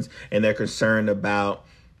questions and they're concerned about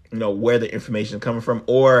where the information is coming from,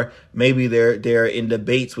 or maybe they're in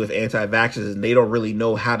debates with anti-vaxxers and they don't really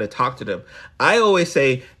know how to talk to them. I always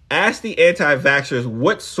say, ask the anti-vaxxers,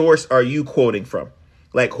 what source are you quoting from?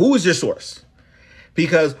 Like, who is your source?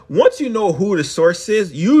 Because once you know who the source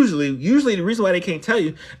is, usually the reason why they can't tell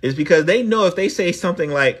you is because they know if they say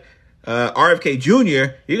something like RFK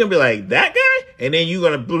Jr., you're gonna be like, that guy, and then you're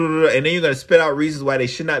gonna spit out reasons why they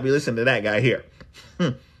should not be listening to that guy here.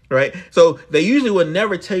 Right? So they usually will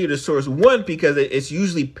never tell you the source. One, because it's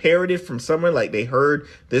usually parroted from someone, like they heard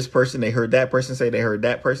this person, they heard that person say, they heard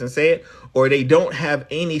that person say it, or they don't have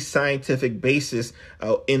any scientific basis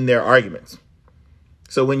in their arguments.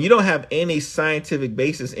 So when you don't have any scientific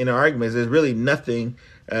basis in their arguments, there's really nothing,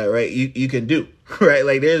 right, you can do, right?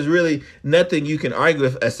 Like, there's really nothing you can argue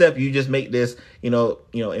with except you just make this,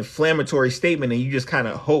 inflammatory statement and you just kind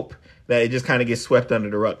of hope that it just kind of gets swept under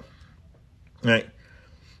the rug, right?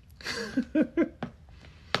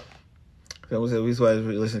 So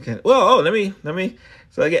listen. Let me.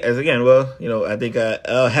 So again, I think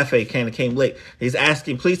El Jefe kind of came late. He's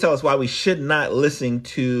asking, please tell us why we should not listen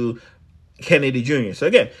to Kennedy Jr. So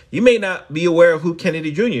again, you may not be aware of who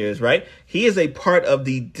Kennedy Jr. is, right? He is a part of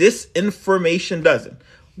the Disinformation Dozen.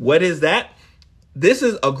 What is that? This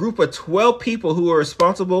is a group of 12 people who are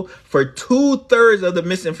responsible for 2/3 of the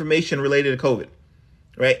misinformation related to COVID,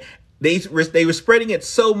 right? They were spreading it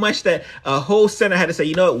so much that a whole center had to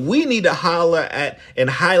say, we need to holler at and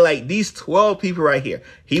highlight these 12 people right here.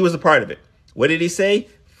 He was a part of it. What did he say?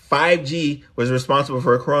 5G was responsible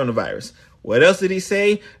for a coronavirus. What else did he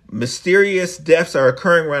say? Mysterious deaths are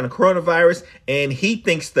occurring around the coronavirus, and he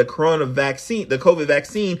thinks the COVID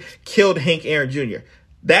vaccine killed Hank Aaron Jr.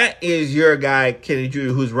 That is your guy, Kennedy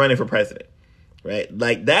Jr., who's running for president. Right?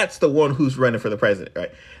 Like, that's the one who's running for the president,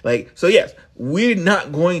 right? Like, so yes, we're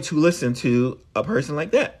not going to listen to a person like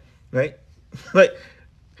that, right? like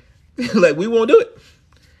we won't do it.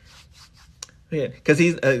 Yeah, because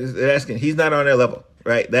he's not on their level,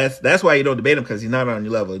 right? That's why you don't debate him, because he's not on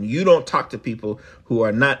your level. And you don't talk to people who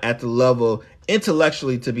are not at the level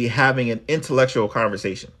intellectually to be having an intellectual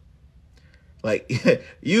conversation. Like,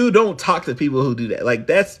 you don't talk to people who do that. Like,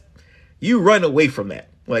 you run away from that.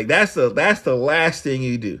 Like, that's the last thing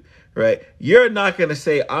you do, right? You're not going to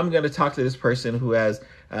say, I'm going to talk to this person who has,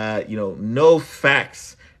 no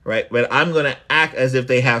facts, right? But I'm going to act as if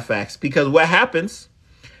they have facts, because what happens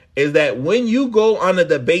is that when you go on a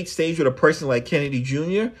debate stage with a person like Kennedy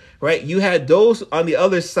Jr., right, you had those on the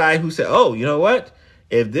other side who said, oh, you know what?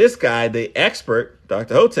 If this guy, the expert,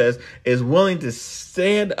 Dr. Hotez, is willing to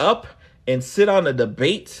stand up and sit on a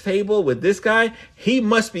debate table with this guy, he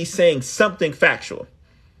must be saying something factual.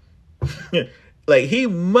 Like, he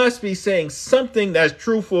must be saying something that's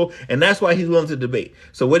truthful, and that's why he's willing to debate.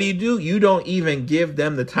 So what do? You don't even give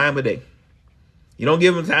them the time of day. You don't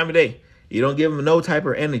give them time of day. You don't give them no type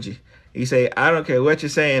of energy. You say, I don't care what you're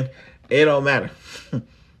saying. It don't matter.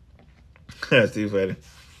 That's too funny.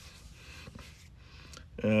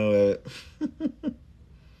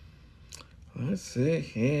 Let's see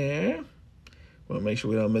here. We'll make sure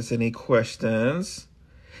we don't miss any questions.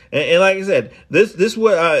 And like I said, this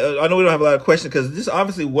what I know we don't have a lot of questions because this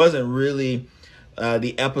obviously wasn't really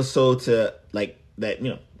the episode to like that.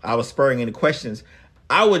 I was spurring any questions.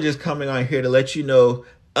 I was just coming on here to let you know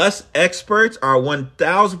us experts are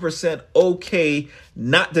 1,000% okay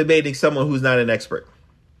not debating someone who's not an expert.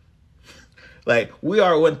 Like, we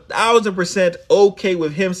are 1,000% okay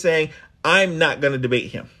with him saying, I'm not going to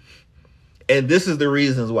debate him. And this is the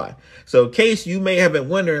reasons why. So in case you may have been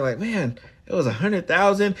wondering, like, man, it was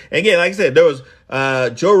 100,000. Again, like I said, there was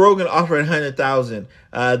Joe Rogan offered 100,000.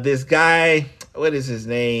 This guy, what is his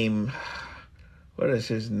name?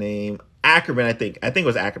 Ackerman, I think it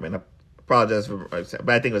was Ackerman. I apologize for, but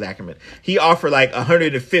I think it was Ackerman. He offered like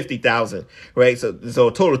 150,000, right? So a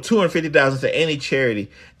total of 250,000 to any charity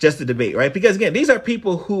just to debate, right? Because again, these are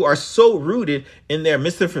people who are so rooted in their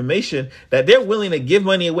misinformation that they're willing to give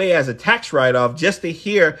money away as a tax write-off just to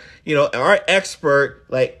hear, our expert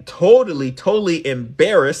like totally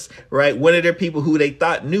embarrass, right, one of their people who they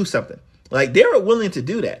thought knew something. Like, they were willing to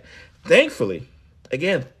do that. Thankfully,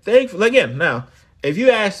 now, if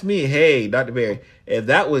you ask me, hey, Dr. Barry, if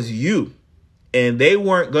that was you and they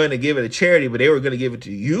weren't going to give it to charity, but they were going to give it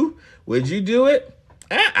to you, would you do it?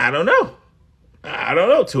 I don't know.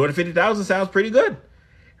 250,000 sounds pretty good,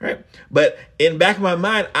 right? But in the back of my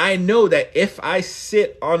mind, I know that if I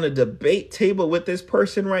sit on a debate table with this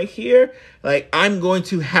person right here, like, I'm going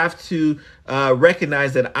to have to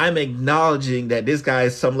recognize that I'm acknowledging that this guy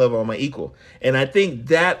is some level of my equal. And I think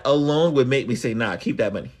that alone would make me say, nah, keep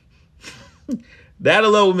that money. That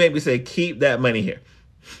alone would make me say, keep that money here.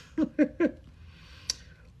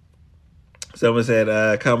 Someone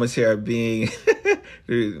said comments here are being...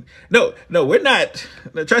 No, we're not.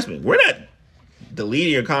 Trust me, we're not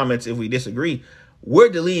deleting your comments if we disagree. We're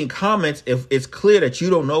deleting comments if it's clear that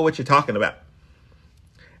you don't know what you're talking about.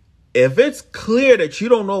 If it's clear that you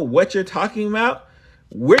don't know what you're talking about,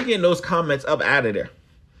 we're getting those comments up out of there.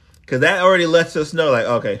 Because that already lets us know, like,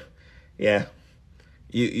 okay, yeah,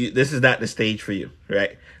 you this is not the stage for you,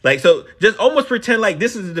 right? Like, so just almost pretend like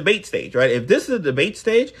this is a debate stage, right? If this is a debate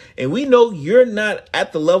stage and we know you're not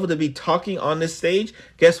at the level to be talking on this stage,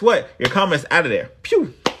 guess what? Your comment's out of there.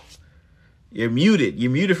 Pew! You're muted.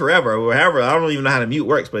 You're muted forever. Or however, I don't even know how to mute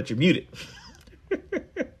works, but you're muted.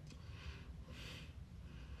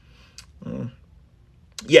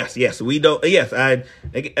 Yes, we don't. Yes, I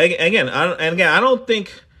don't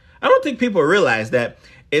think people realize that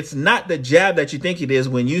it's not the jab that you think it is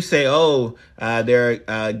when you say, oh, they're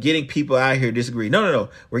getting people out here disagree. No.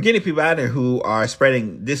 We're getting people out here who are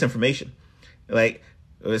spreading disinformation, like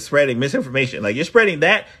spreading misinformation. Like, you're spreading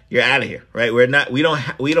that, you're out of here, right? We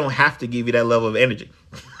don't have to give you that level of energy.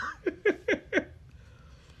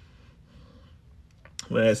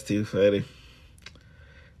 Well, that's too funny.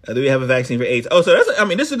 Do we have a vaccine for AIDS? Oh, so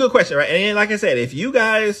this is a good question, right? And like I said, if you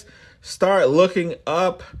guys start looking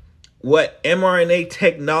up what mRNA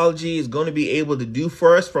technology is going to be able to do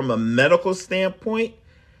for us from a medical standpoint,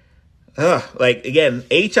 like, again,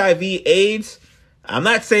 HIV, AIDS, I'm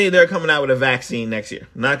not saying they're coming out with a vaccine next year.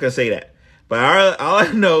 I'm not going to say that. But all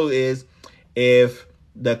I know is if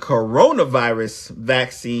the coronavirus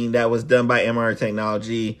vaccine that was done by mRNA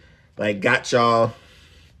technology, like, got y'all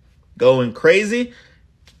going crazy,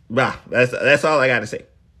 that's all I got to say.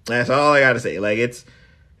 That's all I got to say. Like, it's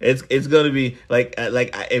going to be like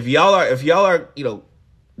if y'all are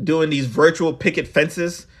doing these virtual picket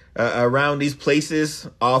fences around these places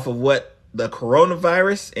off of what the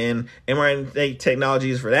coronavirus and mRNA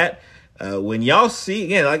technology is for that. When y'all see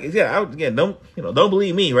don't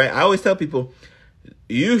believe me, right? I always tell people,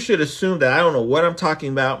 you should assume that I don't know what I'm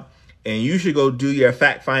talking about, and you should go do your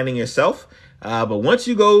fact finding yourself. But once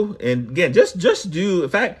you go, and again, just do, in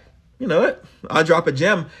fact, you know what? I'll drop a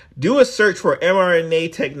gem. Do a search for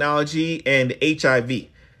mRNA technology and HIV,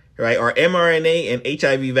 right? Or mRNA and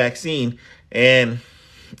HIV vaccine. And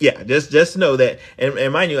yeah, just know that.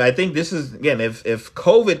 And mind you, I think this is, again, if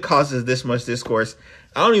COVID causes this much discourse,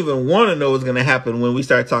 I don't even want to know what's going to happen when we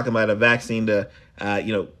start talking about a vaccine to,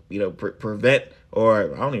 prevent,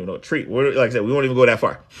 or I don't even know, treat. Like I said, we won't even go that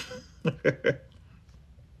far.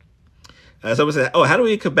 Someone said, "Oh, how do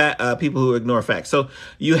we combat people who ignore facts?" So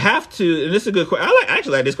you have to, and this is a good question. I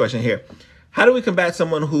actually like this question here. How do we combat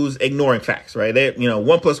someone who's ignoring facts? Right? 1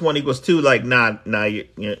 + 1 = 2. Like, nah, you're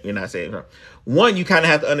not saying it. One, you kind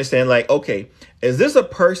of have to understand, like, okay, is this a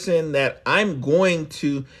person that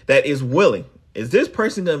that is willing? Is this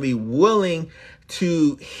person going to be willing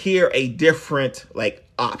to hear a different, like,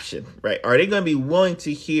 option? Right? Are they going to be willing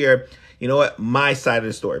to hear, my side of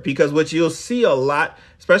the story? Because what you'll see a lot,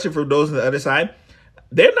 especially for those on the other side,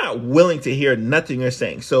 they're not willing to hear nothing you're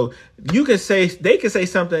saying. So they can say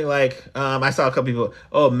something like, I saw a couple people,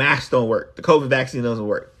 oh, masks don't work. The COVID vaccine doesn't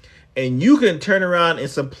work. And you can turn around and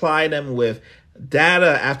supply them with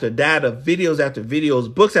data after data, videos after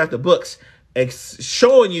videos, books after books,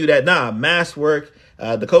 showing you that, masks work,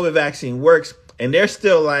 the COVID vaccine works. And they're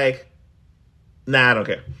still like, nah, I don't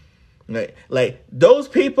care. Like those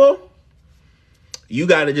people, you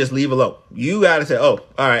got to just leave alone. You got to say, oh,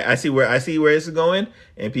 all right, I see where this is going.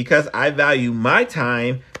 And because I value my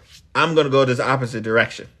time, I'm going to go this opposite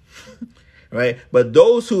direction. Right. But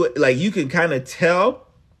those who, like, you can kind of tell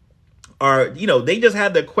are, they just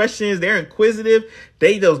have their questions. They're inquisitive.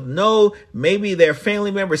 They don't know. Maybe their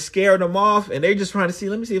family member scared them off and they're just trying to see,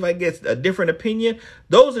 let me see if I get a different opinion.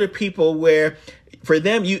 Those are the people where, for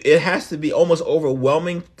them, it has to be almost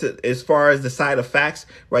overwhelming as far as the side of facts,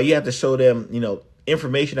 right? You have to show them,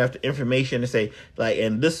 information after information and say, like,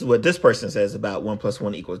 and this is what this person says about 1 +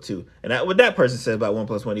 1 = 2. And what that person says about 1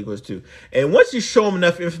 + 1 = 2. And once you show them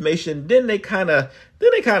enough information, then they kind of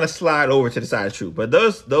slide over to the side of truth. But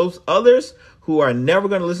those others who are never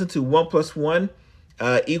going to listen to 1 + 1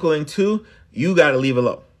 = 2, you got to leave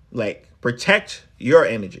alone. Like, protect your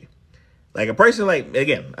energy. Like a person, like,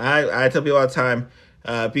 again, I tell people all the time,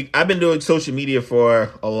 I've been doing social media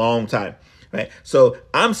for a long time, right? So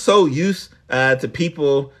I'm so used to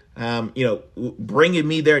people, bringing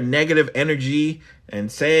me their negative energy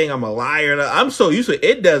and saying I'm a liar. I'm so used to it.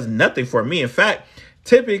 It does nothing for me. In fact,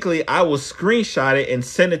 typically I will screenshot it and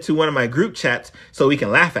send it to one of my group chats so we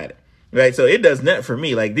can laugh at it, right? So it does nothing for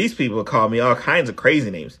me. Like, these people call me all kinds of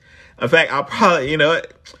crazy names. In fact, I'll probably, now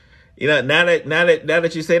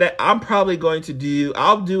that you say that, I'm probably going to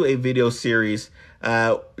I'll do a video series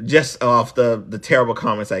just off the terrible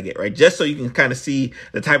comments I get, right? Just so you can kind of see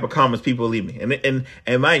the type of comments people leave me.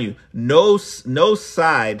 And mind you, no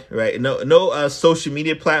side, right? No social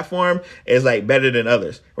media platform is like better than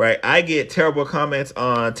others, right? I get terrible comments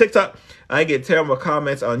on TikTok. I get terrible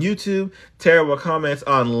comments on YouTube, terrible comments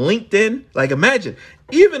on LinkedIn. Like, imagine,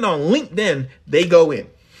 even on LinkedIn, they go in,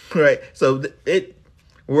 right? So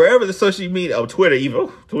wherever the social media, Twitter, even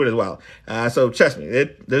Twitter's wild. So trust me,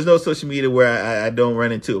 there's no social media where I don't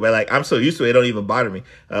run into it. But, like, I'm so used to it, it don't even bother me.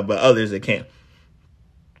 But others, it can.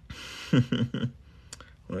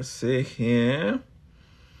 Let's see here.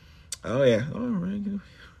 Oh yeah, all right.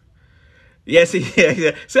 Yeah, see,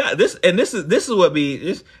 yeah. So this is what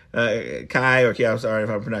Kai or Kia. I'm sorry if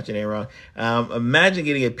I'm pronouncing your name wrong. Imagine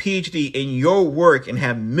getting a PhD in your work and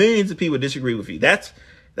have millions of people disagree with you. That's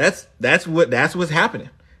what's happening.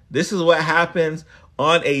 This is what happens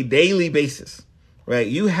on a daily basis, right?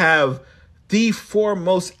 You have the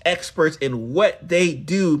foremost experts in what they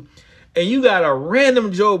do, and you got a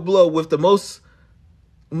random Joe Blow with the most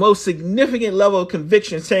significant level of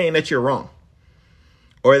conviction saying that you're wrong,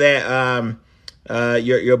 or that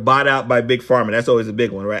you're bought out by big pharma. That's always a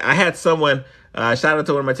big one, right? I had someone shout out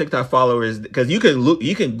to one of my TikTok followers, because you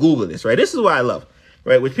can Google this, right? This is what I love.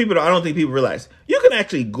 Right, which I don't think people realize. You can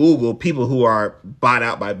actually Google people who are bought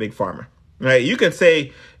out by big pharma. Right, you can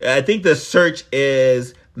say, I think the search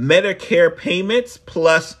is Medicare payments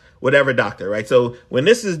plus whatever doctor. Right, so when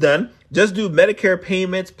this is done, just do Medicare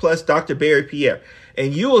payments plus Dr. Barry Pierre,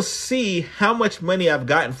 and you will see how much money I've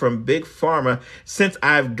gotten from big pharma since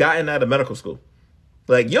I've gotten out of medical school.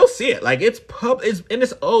 Like, you'll see it. Like, it's and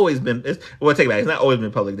it's always been. Well, take it back. It's not always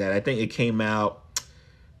been public data. I think it came out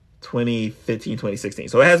 2015, 2016.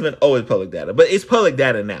 So it hasn't been always public data, but it's public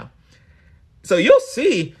data now. So you'll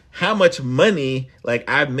see how much money, like,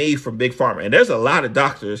 I've made from big pharma. And there's a lot of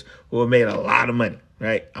doctors who have made a lot of money,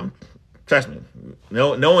 right? Trust me,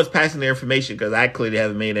 no one's passing their information, because I clearly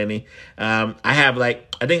haven't made any. I have,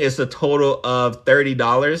 like, I think it's a total of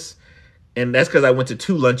 $30. And that's because I went to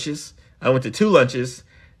 2 lunches.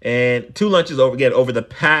 And 2 lunches over the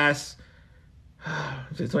past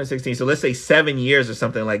 2016. So let's say 7 years or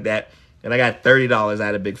something like that. And I got $30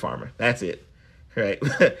 out of big pharma. That's it. Right.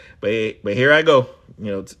 but here I go,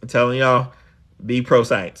 telling y'all, be pro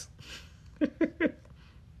science.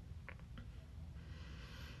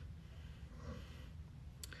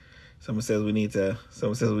 Someone says we need to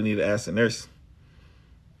ask the nurse.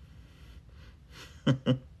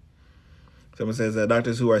 Someone says that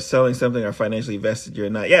doctors who are selling something are financially vested. You're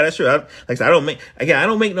not. Yeah, that's true. I don't make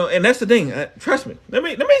no. And that's the thing. Trust me. Let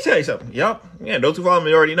me tell you something. Y'all, yeah, those who follow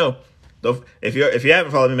me already know. If you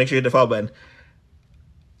haven't followed me, make sure you hit the follow button.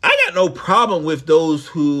 I got no problem with those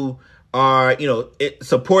who are,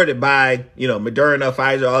 supported by, Moderna,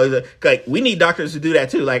 Pfizer, all these. Like, we need doctors to do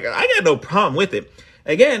that too. Like, I got no problem with it.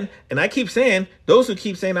 Again, and I keep saying, those who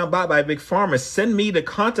keep saying I'm bought by Big Pharma, send me the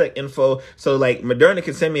contact info so, like, Moderna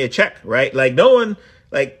can send me a check, right? Like, no one,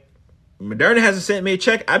 like, Moderna hasn't sent me a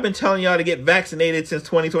check. I've been telling y'all to get vaccinated since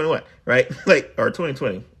 2021, right? Like, or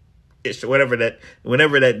 2020. Whenever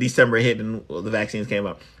that December hit and the vaccines came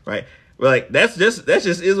out, right? But like that's just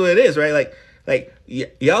is what it is, right?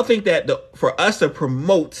 Y'all think that for us to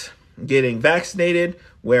promote getting vaccinated,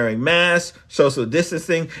 wearing masks, social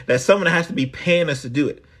distancing, that someone has to be paying us to do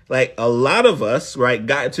it. Like, a lot of us, right,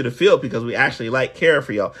 got into the field because we actually like care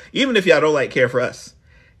for y'all. Even if y'all don't like care for us,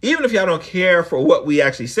 even if y'all don't care for what we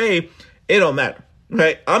actually say, it don't matter,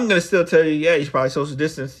 right? I'm gonna still tell you, yeah, you should probably social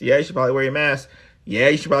distance. Yeah, you should probably wear your mask. Yeah,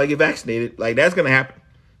 you should probably get vaccinated. Like, that's going to happen.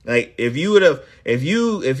 Like, if you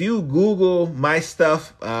Google my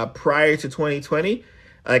stuff prior to 2020,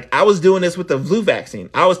 like, I was doing this with the flu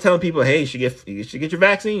vaccine. I was telling people, hey, you should get your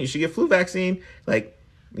vaccine. You should get flu vaccine. Like,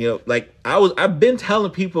 I've been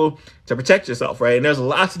telling people to protect yourself, right? And there's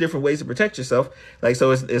lots of different ways to protect yourself. Like,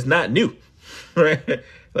 so it's not new, right?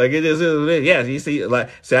 Like, it just is. Yeah, you see, I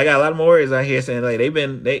got a lot of more warriors out here saying, like,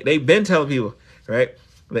 they've been telling people, right?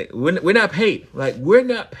 Like, we're not paid. Like, we're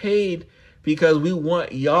not paid because we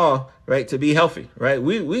want y'all, right, to be healthy, right?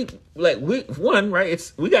 We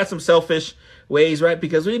got some selfish ways, right?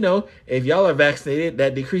 Because we know if y'all are vaccinated,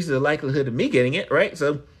 that decreases the likelihood of me getting it, right?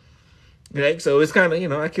 So, right, so it's kind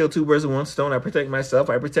of, I kill two birds with one stone. I protect myself.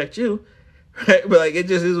 I protect you, right? But like, it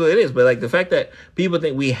just is what it is. But like, the fact that people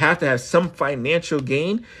think we have to have some financial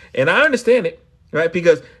gain, and I understand it, right?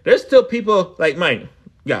 Because there's still people like mine,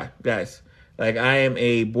 guys. Like, I am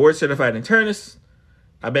a board-certified internist.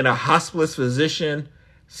 I've been a hospice physician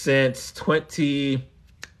since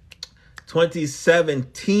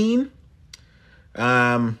 2017.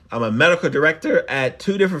 I'm a medical director at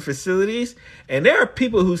 2 different facilities. And there are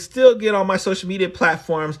people who still get on my social media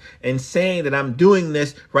platforms and saying that I'm doing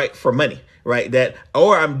this, right, for money, right?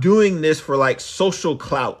 Or I'm doing this for, like, social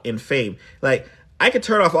clout and fame. Like, I could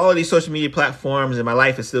turn off all of these social media platforms and my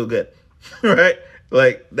life is still good, right?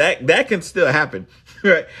 Like, that can still happen,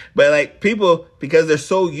 right? But like, people, because they're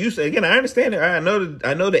so used to, again, I understand it. Right? I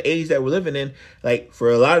know the age that we're living in. Like, for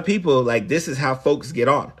a lot of people, like, this is how folks get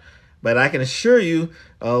on. But I can assure you,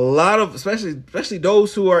 a lot of, especially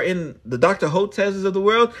those who are in the Dr. Hotez's of the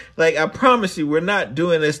world, like, I promise you, we're not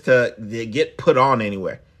doing this to get put on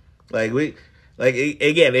anywhere. Like,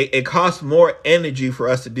 it costs more energy for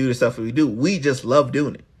us to do the stuff that we do. We just love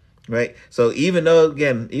doing it. Right. So even though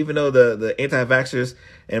the anti-vaxxers,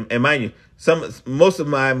 and mind you, most of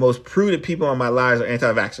my most prudent people in my lives are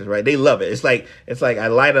anti-vaxxers, right? They love it. It's like I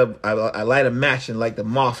light a match and like the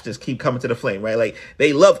moth just keep coming to the flame, right? Like,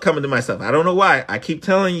 they love coming to my stuff. I don't know why. I keep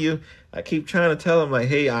trying to tell them, like,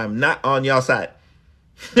 hey, I'm not on y'all side.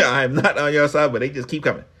 I'm not on y'all side, but they just keep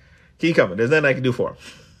coming. There's nothing I can do for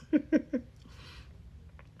them.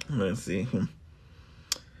 Let's see.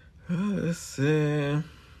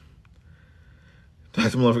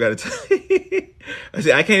 Dr. Malone forgot to tell you.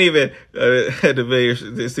 See, I can't even, the video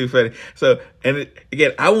is too funny. So, and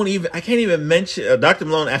again, I can't even mention Dr.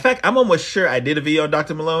 Malone. In fact, I'm almost sure I did a video on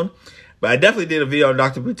Dr. Malone, but I definitely did a video on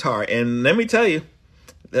Dr. Buttar. And let me tell you,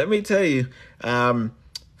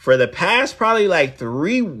 for the past probably like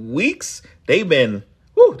 3 weeks, they've been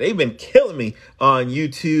killing me on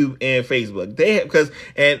YouTube and Facebook.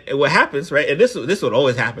 And what happens, right? And this what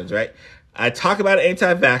always happens, right? I talk about an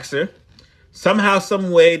anti-vaxxer. Somehow,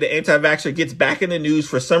 some way, the anti-vaxxer gets back in the news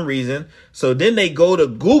for some reason. So then they go to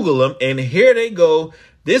Google them, and here they go.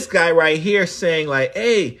 This guy right here saying, like,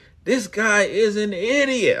 hey, this guy is an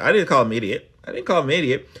idiot. I didn't call him idiot,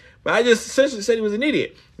 but I just essentially said he was an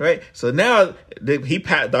idiot, right? So now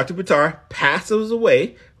Dr. Buttar passes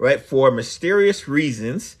away, right, for mysterious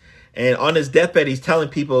reasons. And on his deathbed, he's telling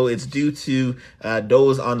people it's due to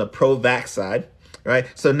those on the pro-vax side. Right.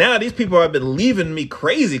 So now these people have been leaving me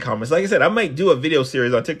crazy comments. Like I said, I might do a video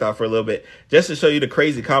series on TikTok for a little bit just to show you the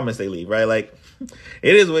crazy comments they leave. Right. Like,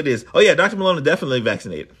 it is what it is. Oh, yeah. Dr. Malone is definitely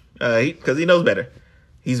vaccinated because he knows better.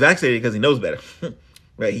 He's vaccinated because he knows better.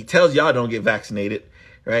 Right. He tells y'all don't get vaccinated.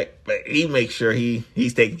 Right. But he makes sure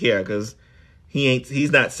he's taken care of because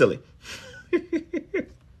he's not silly.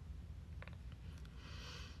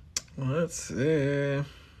 Let's see.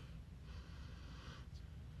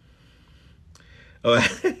 Oh,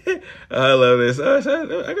 I love this. I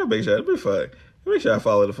gotta make sure it'll be fun. Make sure I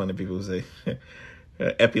follow the funny people who say.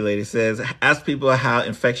 Epulated says, ask people how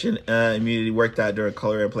infection immunity worked out during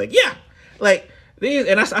cholera and plague. Yeah, like these,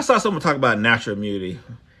 and I saw someone talk about natural immunity.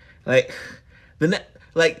 Like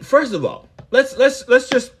first of all, let's just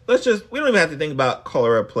we don't even have to think about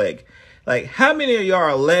cholera or plague. Like, how many of y'all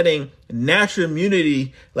are letting natural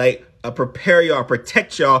immunity prepare y'all,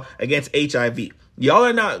 protect y'all against HIV? Y'all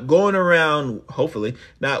are not going around, hopefully,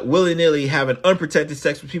 not willy-nilly having unprotected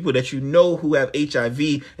sex with people that you know who have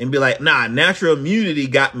HIV and be like, nah, natural immunity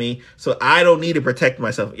got me, so I don't need to protect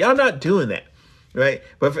myself. Y'all not doing that, right?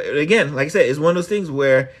 But again, like I said, it's one of those things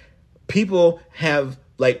where people have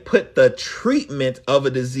put the treatment of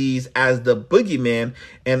a disease as the boogeyman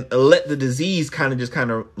and let the disease kind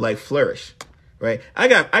of flourish, right? I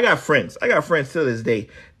got friends to this day.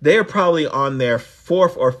 They're probably on their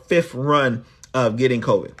 4th or 5th run of getting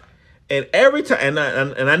COVID. And every time,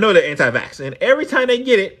 and I know they're anti-vax, and every time they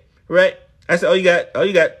get it, right, I say, oh, you got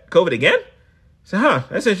COVID again? I say,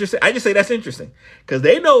 that's interesting. I just say that's interesting because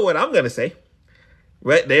they know what I'm going to say,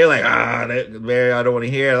 right? They're like, Mary, I don't want to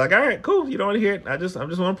hear it. Like, all right, cool. You don't want to hear it. I just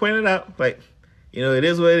want to point it out. Like, it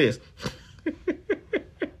is what it is.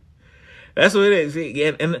 That's what it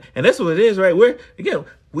is. And that's what it is, right?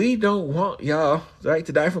 We don't want y'all, right,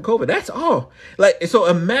 to die from COVID. That's all. So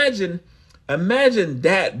imagine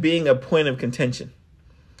that being a point of contention.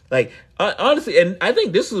 Honestly, and I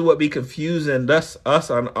think this is what be confusing us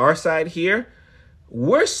on our side here.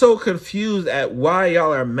 We're so confused at why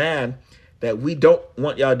y'all are mad that we don't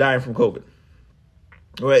want y'all dying from COVID.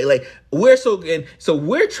 Right? We're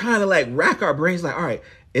trying to rack our brains all right,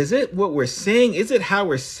 is it what we're saying? Is it how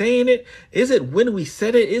we're saying it? Is it when we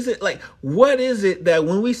said it? Is it what is it that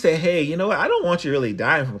when we say, hey, you know what? I don't want you really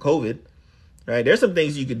dying from COVID. Right? There's some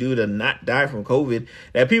things you could do to not die from COVID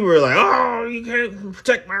that people are like, oh, you can't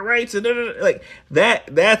protect my rights. And I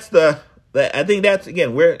think that's,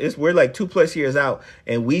 again, we're 2+ years out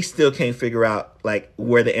and we still can't figure out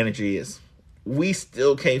where the energy is. We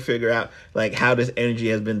still can't figure out how this energy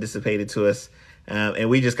has been dissipated to us. And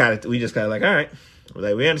we just kind of all right,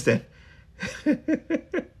 we understand.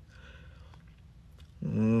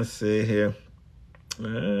 Let's see here.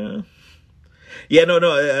 Yeah, no.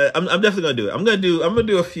 I'm definitely gonna do it. I'm gonna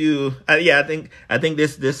do a few. I think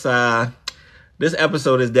this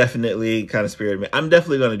episode is definitely kind of spirited me. I'm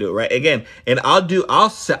definitely gonna do it, right? Again, and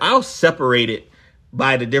I'll separate it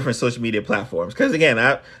by the different social media platforms. Because again,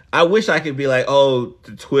 I wish I could be like, oh,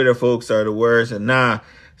 the Twitter folks are the worst, and nah,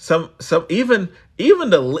 I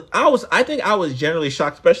think I was generally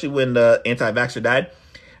shocked, especially when the anti-vaxxer died.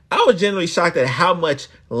 I was generally shocked at how much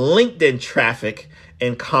LinkedIn traffic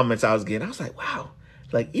and comments I was getting. I was like, wow,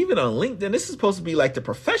 even on LinkedIn, this is supposed to be the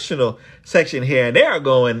professional section here, and they are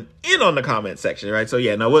going in on the comment section, right? So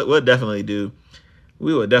yeah, no, we will definitely do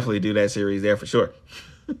that series there for sure.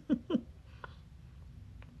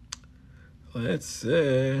 Let's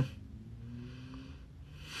see.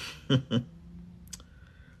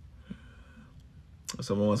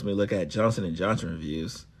 Someone wants me to look at Johnson & Johnson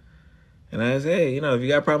reviews. And I say, hey, if you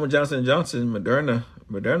got a problem with Johnson & Johnson,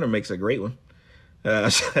 Moderna makes a great one.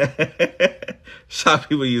 Shop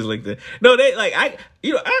people use LinkedIn. No, they I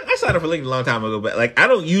signed up for LinkedIn a long time ago, but I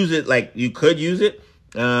don't use it like you could use it.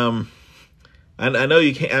 I know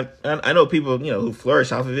you can't. I know people who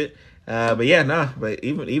flourish off of it. But yeah, nah. But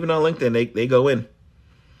even on LinkedIn, they go in.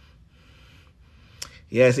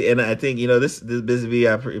 Yes, and I think this Busy Bee,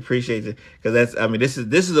 I appreciate it because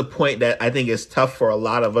this is a point that I think is tough for a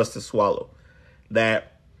lot of us to swallow. That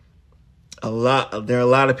there are a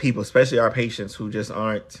lot of people, especially our patients, who just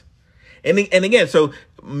aren't. And again, so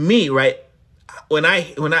me, right? When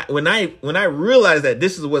I realize that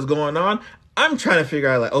this is what's going on, I'm trying to figure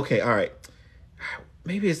out okay, all right,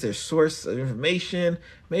 maybe it's their source of information,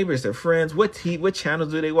 maybe it's their friends, what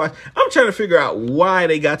channels do they watch? I'm trying to figure out why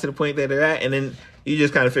they got to the point that they're at, and then you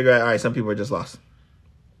just kind of figure out, all right, some people are just lost.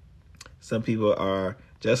 Some people are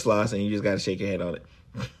just lost, and you just got to shake your head on it.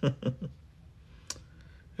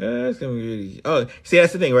 It's gonna be really. Oh, see,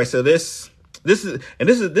 that's the thing, right? So this is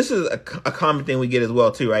a common thing we get as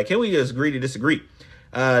well too, right? Can we just agree to disagree?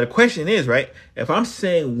 The question is, right? If I'm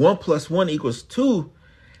saying 1 + 1 = 2,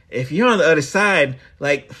 if you're on the other side,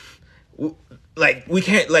 we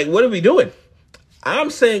can't. What are we doing? I'm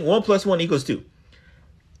saying 1 + 1 = 2.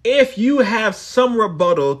 If you have some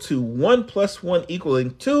rebuttal to 1 + 1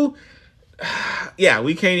 = 2, yeah,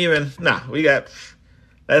 we can't even. Nah, that's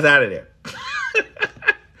out of there.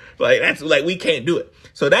 We can't do it.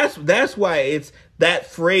 So that's why that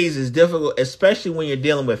phrase is difficult, especially when you're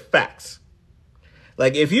dealing with facts.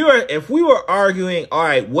 Like if we were arguing, all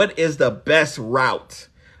right, what is the best route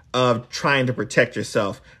of trying to protect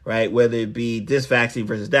yourself, right? Whether it be this vaccine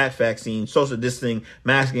versus that vaccine, social distancing,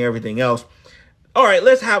 masking, everything else. All right,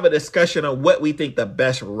 let's have a discussion on what we think the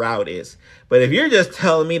best route is. But if you're just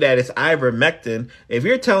telling me that it's ivermectin, if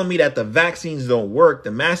you're telling me that the vaccines don't work, the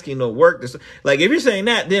masking don't work, like if you're saying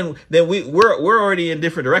that, then we're already in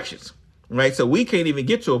different directions, right? So we can't even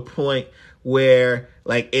get to a point where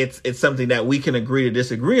like it's something that we can agree to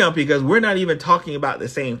disagree on because we're not even talking about the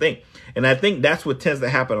same thing. And I think that's what tends to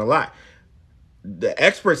happen a lot. The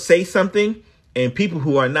experts say something and people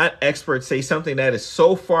who are not experts say something that is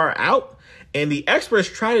so far out, and the experts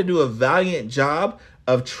try to do a valiant job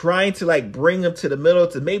of trying to like bring them to the middle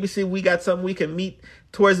to maybe see if we got something we can meet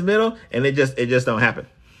towards the middle, and it just don't happen.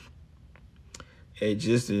 It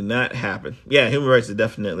just do not happen. Yeah, human rights is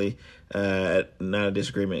definitely not a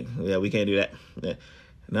disagreement. Yeah, we can't do that. Yeah,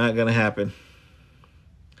 not gonna happen.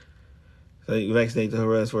 So you vaccinate the whole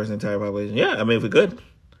rest for the entire population. Yeah, I mean if we could.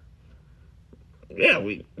 Yeah,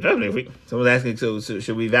 we definitely. If we, someone's asking, so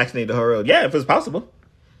should we vaccinate the whole world? Yeah, if it's possible.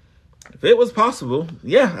 If it was possible,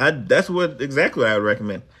 yeah, that's exactly what I would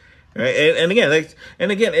recommend. Right, and again,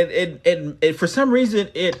 it for some reason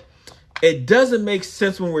it doesn't make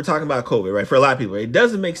sense when we're talking about COVID, right? For a lot of people, it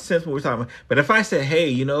doesn't make sense when we're talking about. But if I said, hey,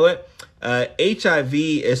 you know what? HIV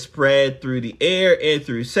is spread through the air and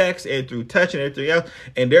through sex and through touch and everything else,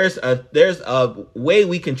 and there's a way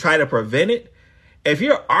we can try to prevent it. If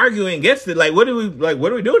you're arguing against it, like what are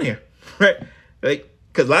we doing here, right? Like.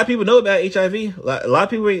 Because a lot of people know about HIV. A lot of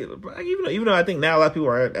people, even though I think now a lot of people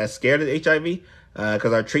aren't as scared of HIV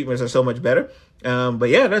because our treatments are so much better. But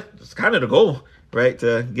yeah, that's kind of the goal, right?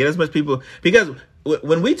 To get as much people, because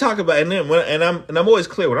when we talk about, and I'm always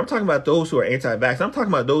clear when I'm talking about those who are anti-vax, I'm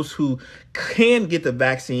talking about those who can get the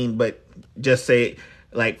vaccine, but just say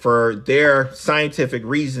like for their scientific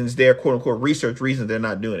reasons, their quote unquote research reasons, they're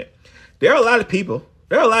not doing it. There are a lot of people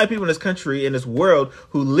in this country, in this world,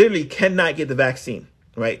 who literally cannot get the vaccine.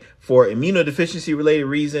 Right, for immunodeficiency related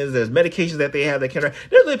reasons, there's medications that they have that can.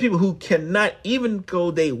 There's people who cannot, even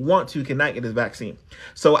though they want to, cannot get this vaccine.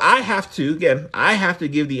 So I have to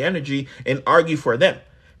give the energy and argue for them,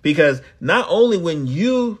 because not only when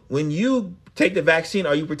you take the vaccine,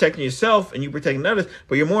 are you protecting yourself and you protecting others,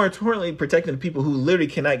 but you're more importantly protecting the people who literally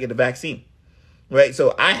cannot get the vaccine. Right,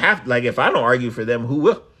 so I have if I don't argue for them, who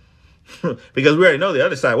will? Because we already know the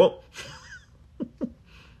other side won't.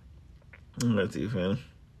 Let's see, man.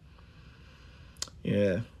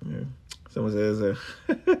 Yeah. Someone says,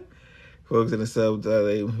 folks in the sub,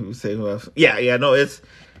 they say, yeah, no, it's,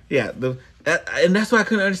 yeah, and that's why I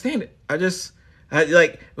couldn't understand it. We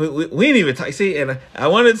didn't even talk, see, and I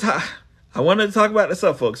wanted to talk about the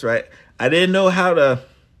sub folks, right? I didn't know how to,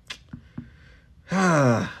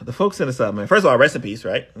 the folks in the sub, man. First of all, rest in peace,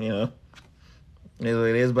 right? You know, it is what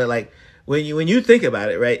it is, but like, when you think about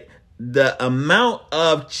it, right? The amount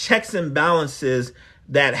of checks and balances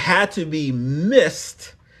that had to be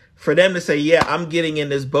missed for them to say, yeah, I'm getting in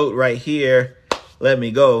this boat right here. Let me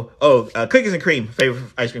go. Oh, cookies and cream,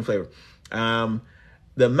 favorite ice cream flavor.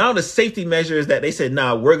 The amount of safety measures that they said,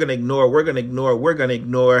 nah, we're going to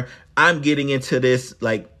ignore. I'm getting into this,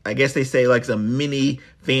 like, I guess they say like some mini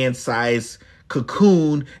van size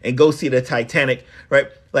cocoon and go see the Titanic, right?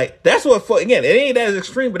 Like, that's what, again, it ain't that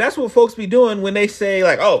extreme, but that's what folks be doing when they say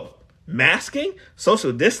like, oh, masking,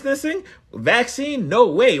 social distancing, vaccine, no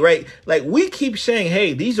way, right? Like we keep saying,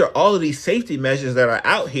 hey, these are all of these safety measures that are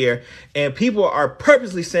out here, and people are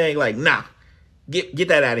purposely saying like, nah, get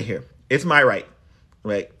that out of here. It's my right,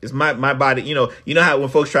 right? It's my body. You know how when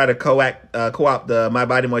folks try to co-opt the my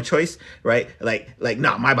body, my choice, right? Like,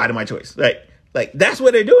 nah, my body, my choice, right? Like that's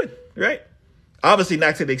what they're doing, right? Obviously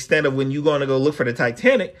not to the extent of when you're going to go look for the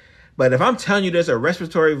Titanic, but if I'm telling you there's a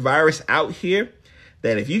respiratory virus out here,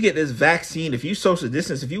 that if you get this vaccine, if you social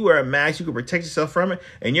distance, if you wear a mask, you can protect yourself from it.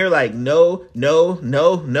 And you're like, no.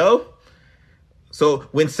 So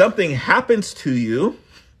when something happens to you,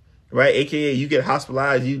 right, AKA you get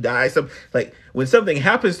hospitalized, you die, when something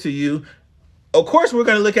happens to you, of course we're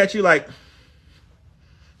going to look at you like,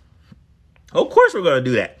 of course we're going to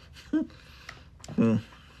do that.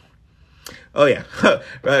 Oh, yeah.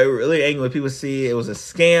 Right, really angry when people see it was a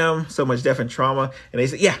scam, so much death and trauma. And they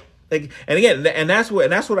say, yeah. Like, and again, and that's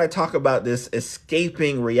what I talk about, this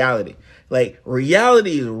escaping reality. Like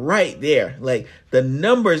reality is right there. Like the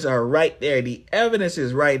numbers are right there. The evidence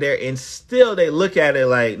is right there. And still they look at it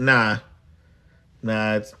like, nah,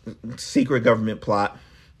 it's secret government plot,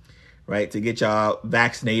 right? To get y'all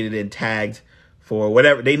vaccinated and tagged for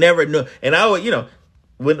whatever. They never know. And I would,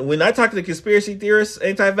 when I talk to the conspiracy theorists,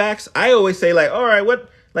 anti-vax, I always say like, all right,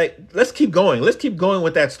 Like, let's keep going. Let's keep going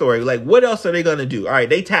with that story. Like, what else are they going to do? All right,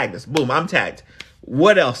 they tagged us. Boom, I'm tagged.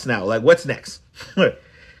 What else now? Like, what's next?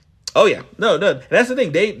 Oh yeah, no, that's the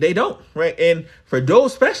thing. They don't, right? And for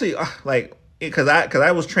those, especially like, because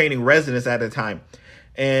I was training residents at the time,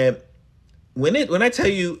 and when I tell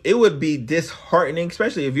you, it would be disheartening,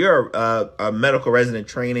 especially if you're a medical resident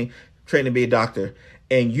training to be a doctor,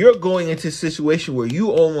 and you're going into a situation where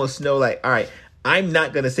you almost know, like, all right, I'm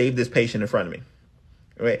not going to save this patient in front of me,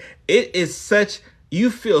 right? It is such, you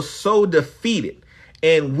feel so defeated,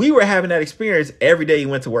 and we were having that experience every day you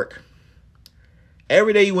went to work.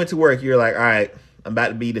 Every day you went to work, you're like, all right, I'm about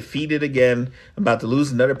to be defeated again. I'm about to lose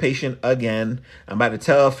another patient again. I'm about to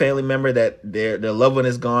tell a family member that their loved one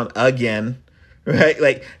is gone again, right?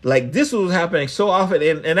 Like this was happening so often.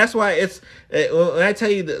 And that's why it's, when I tell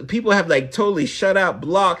you that people have like totally shut out,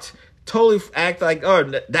 blocked, totally act like, oh,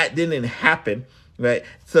 that didn't happen, right?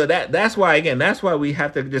 So that's why, again, that's why we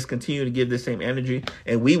have to just continue to give the same energy.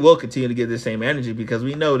 And we will continue to give the same energy because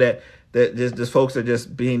we know that this folks are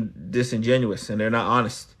just being disingenuous and they're not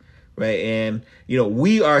honest, right? And, you know,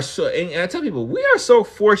 we are so, and I tell people, we are so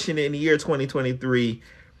fortunate in the year 2023,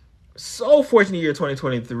 so fortunate in the year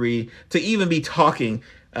 2023 to even be talking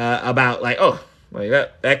about like, oh, like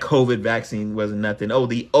that COVID vaccine wasn't nothing. Oh,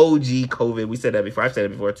 the OG COVID, we said that before. I've said it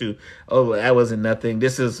before too. Oh, that wasn't nothing.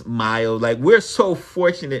 This is mild. Like, we're so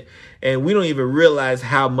fortunate, and we don't even realize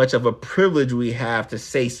how much of a privilege we have to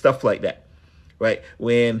say stuff like that, right?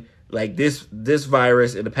 When like this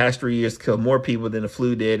virus in the past 3 years killed more people than the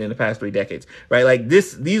flu did in the past 3 decades, right? Like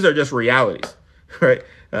these are just realities, right?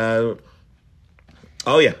 And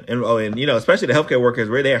you know, especially the healthcare workers,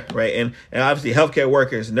 we're there, right? And obviously healthcare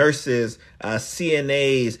workers, nurses,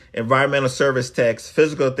 CNAs, environmental service techs,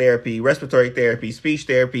 physical therapy, respiratory therapy, speech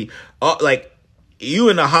therapy, all, like, you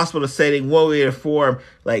in a hospital setting, one way or form,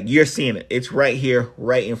 like, you're seeing it. It's right here,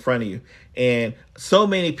 right in front of you. And so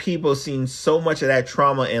many people seen so much of that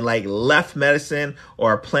trauma and like left medicine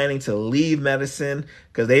or are planning to leave medicine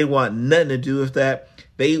because they want nothing to do with that.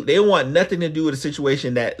 They want nothing to do with a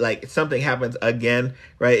situation that like something happens again,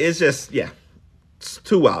 right? It's just, yeah, it's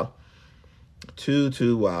too wild.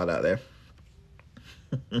 Too wild out there.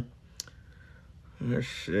 Let's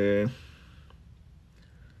see.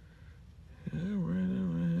 All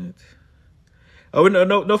right. Oh,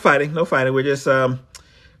 no fighting. We're just,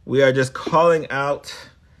 we are just calling out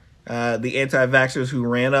the anti-vaxxers who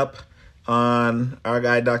ran up on our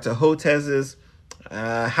guy, Dr. Hotez's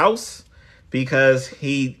house because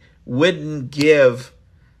he wouldn't give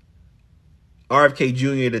RFK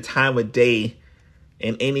Jr. the time of day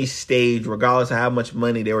in any stage, regardless of how much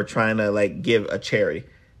money they were trying to like give a charity.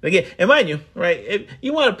 Again, and mind you, right? If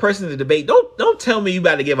you want a person to debate, don't tell me you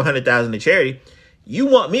about to give $100,000 to charity. You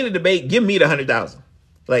want me to debate? Give me the $100,000.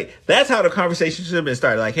 Like, that's how the conversation should have been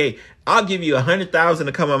started. Like, hey, I'll give you $100,000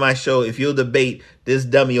 to come on my show if you'll debate this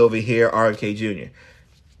dummy over here, RFK Jr.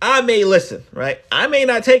 I may listen, right? I may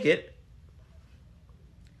not take it,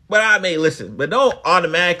 but I may listen. But don't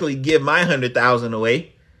automatically give my $100,000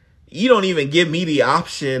 away. You don't even give me the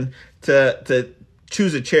option to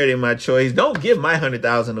choose a charity of my choice. Don't give my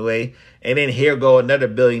 $100,000 away. And then here go another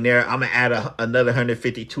billionaire. I'm going to add another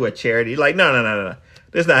 150 to a charity. Like, no.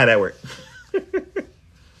 That's not how that works.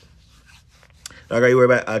 Okay, you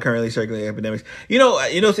worry about currently circulating epidemics. You know,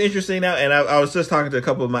 it's interesting now, and I was just talking to a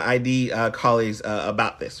couple of my ID colleagues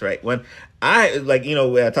about this, right? When I, like, you know,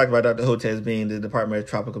 when I talked about Dr. Hotez being the Department of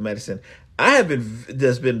Tropical Medicine, I have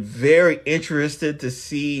been very interested to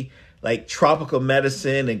see like tropical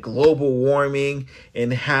medicine and global warming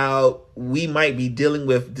and how we might be dealing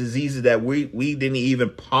with diseases that we didn't even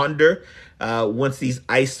ponder once these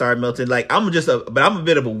ice start melting. Like, I'm a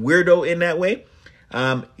bit of a weirdo in that way.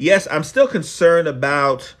 Yes, I'm still concerned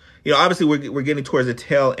about, you know, obviously we're getting towards the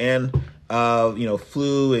tail end of, you know,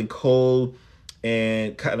 flu and cold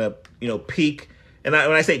and kind of, you know, peak. And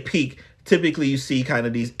when I say peak, typically you see kind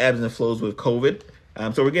of these ebbs and flows with COVID.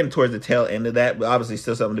 So we're getting towards the tail end of that, but obviously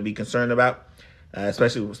still something to be concerned about,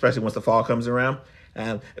 especially once the fall comes around.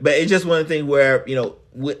 But it's just one thing where, you know,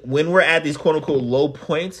 when we're at these quote unquote low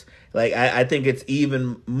points, like I think it's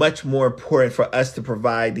even much more important for us to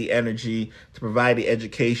provide the energy, to provide the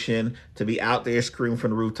education, to be out there screaming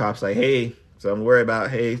from the rooftops, like, hey, something to worry about.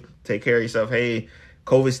 Hey, take care of yourself. Hey,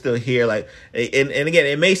 COVID's still here. Like, and again,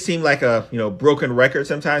 it may seem like a, you know, broken record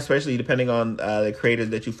sometimes, especially depending on the creators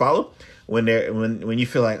that you follow. When you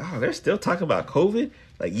feel like, oh, they're still talking about COVID.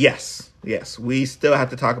 Like, yes, we still have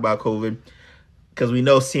to talk about COVID. Because we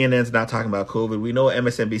know CNN's not talking about COVID. We know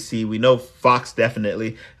MSNBC. We know Fox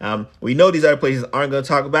definitely. We know these other places aren't going to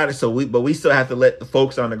talk about it. But we still have to let the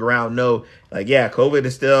folks on the ground know, like, yeah, COVID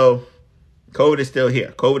is still COVID is still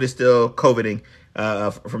here. COVID is still COVIDing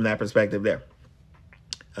from that perspective there.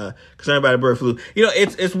 Concerned about the bird flu.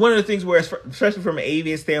 It's one of the things where, especially from an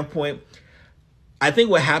avian standpoint, I think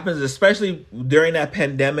what happens, especially during that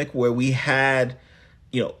pandemic where we had,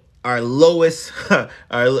 our lowest,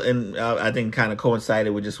 I think kind of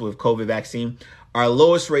coincided with COVID vaccine, our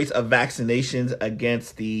lowest rates of vaccinations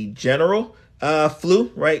against the general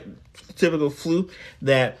flu, right? Typical flu,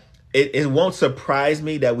 that it won't surprise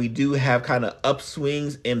me that we do have kind of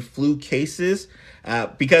upswings in flu cases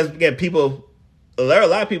because, again, there are a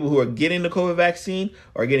lot of people who are getting the COVID vaccine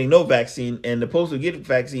or getting no vaccine, and the folks who get the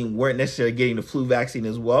vaccine weren't necessarily getting the flu vaccine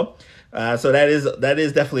as well. So that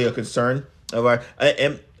is definitely a concern of our.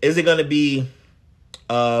 And is it going to be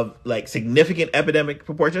like significant epidemic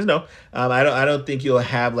proportions? No, I don't think you'll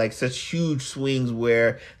have like such huge swings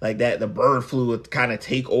where like that the bird flu would kind of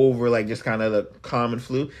take over like just kind of the common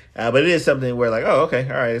flu. But it is something where like, oh, okay,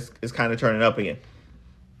 all right, it's kind of turning up again.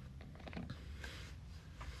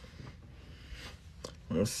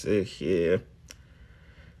 Let's see here.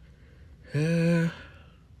 Oh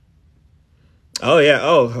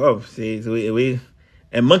yeah. See, so we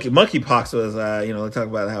and monkeypox was let's talk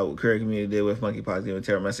about how career community did with monkeypox, giving a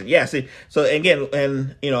terrible message. Yeah. See, so again,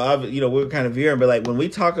 and we're kind of veering, but like when we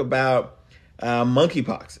talk about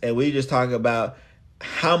monkeypox, and we just talk about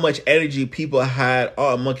how much energy people had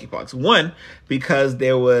on monkeypox. One, because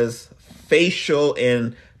there was facial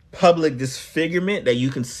and public disfigurement that you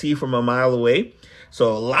can see from a mile away.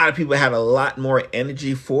 So a lot of people had a lot more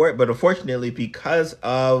energy for it. But unfortunately, because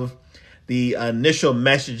of the initial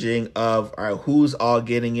messaging of who's all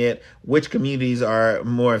getting it, which communities are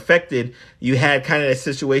more affected, you had kind of a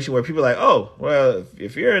situation where people are like, oh, well,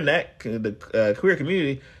 if you're in the queer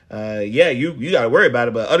community, you got to worry about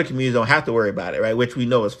it. But other communities don't have to worry about it, right? Which we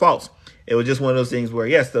know is false. It was just one of those things where,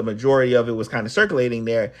 yes, the majority of it was kind of circulating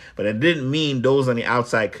there, but it didn't mean those on the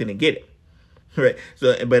outside couldn't get it. Right.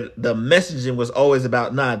 So, but the messaging was always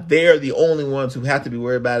about, they're the only ones who have to be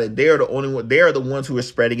worried about it. They're the only one. They are the ones who are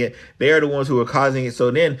spreading it. They are the ones who are causing it.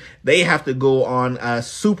 So then they have to go on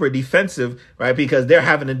super defensive, right? Because they're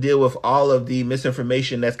having to deal with all of the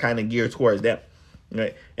misinformation that's kind of geared towards them,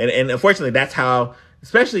 right? And unfortunately, that's how,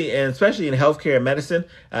 especially in healthcare and medicine,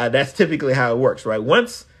 that's typically how it works, right?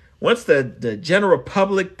 Once the general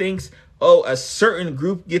public thinks, oh, a certain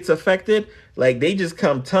group gets affected, like they just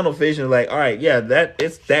come tunnel vision, like, all right, yeah,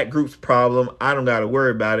 it's that group's problem. I don't got to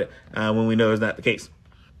worry about it when we know it's not the case.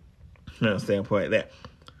 No standpoint there.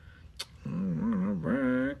 All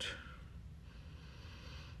right.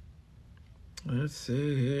 Let's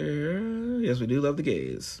see here. Yes, we do love the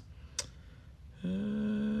gays.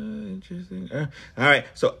 Interesting. All right,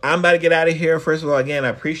 so I'm about to get out of here. First of all, again, I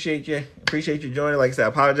appreciate you joining. Like I said, I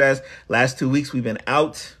apologize. Last 2 weeks we've been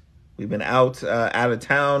out. Out of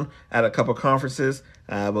town at a couple conferences,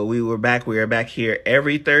 but we are back here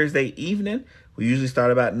every Thursday evening. We usually start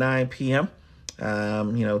about 9 p.m.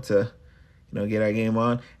 To get our game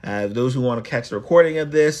on. Those who want to catch the recording of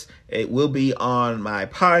this, it will be on my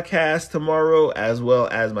podcast tomorrow as well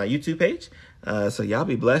as my YouTube page. So y'all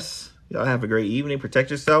be blessed. Y'all have a great evening. Protect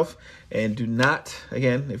yourself, and do not,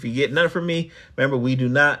 again, if you get none from me, remember, we do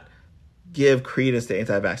not give credence to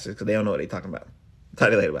anti-vaxxers because they don't know what they're talking about. Talk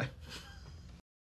to you later. Bye.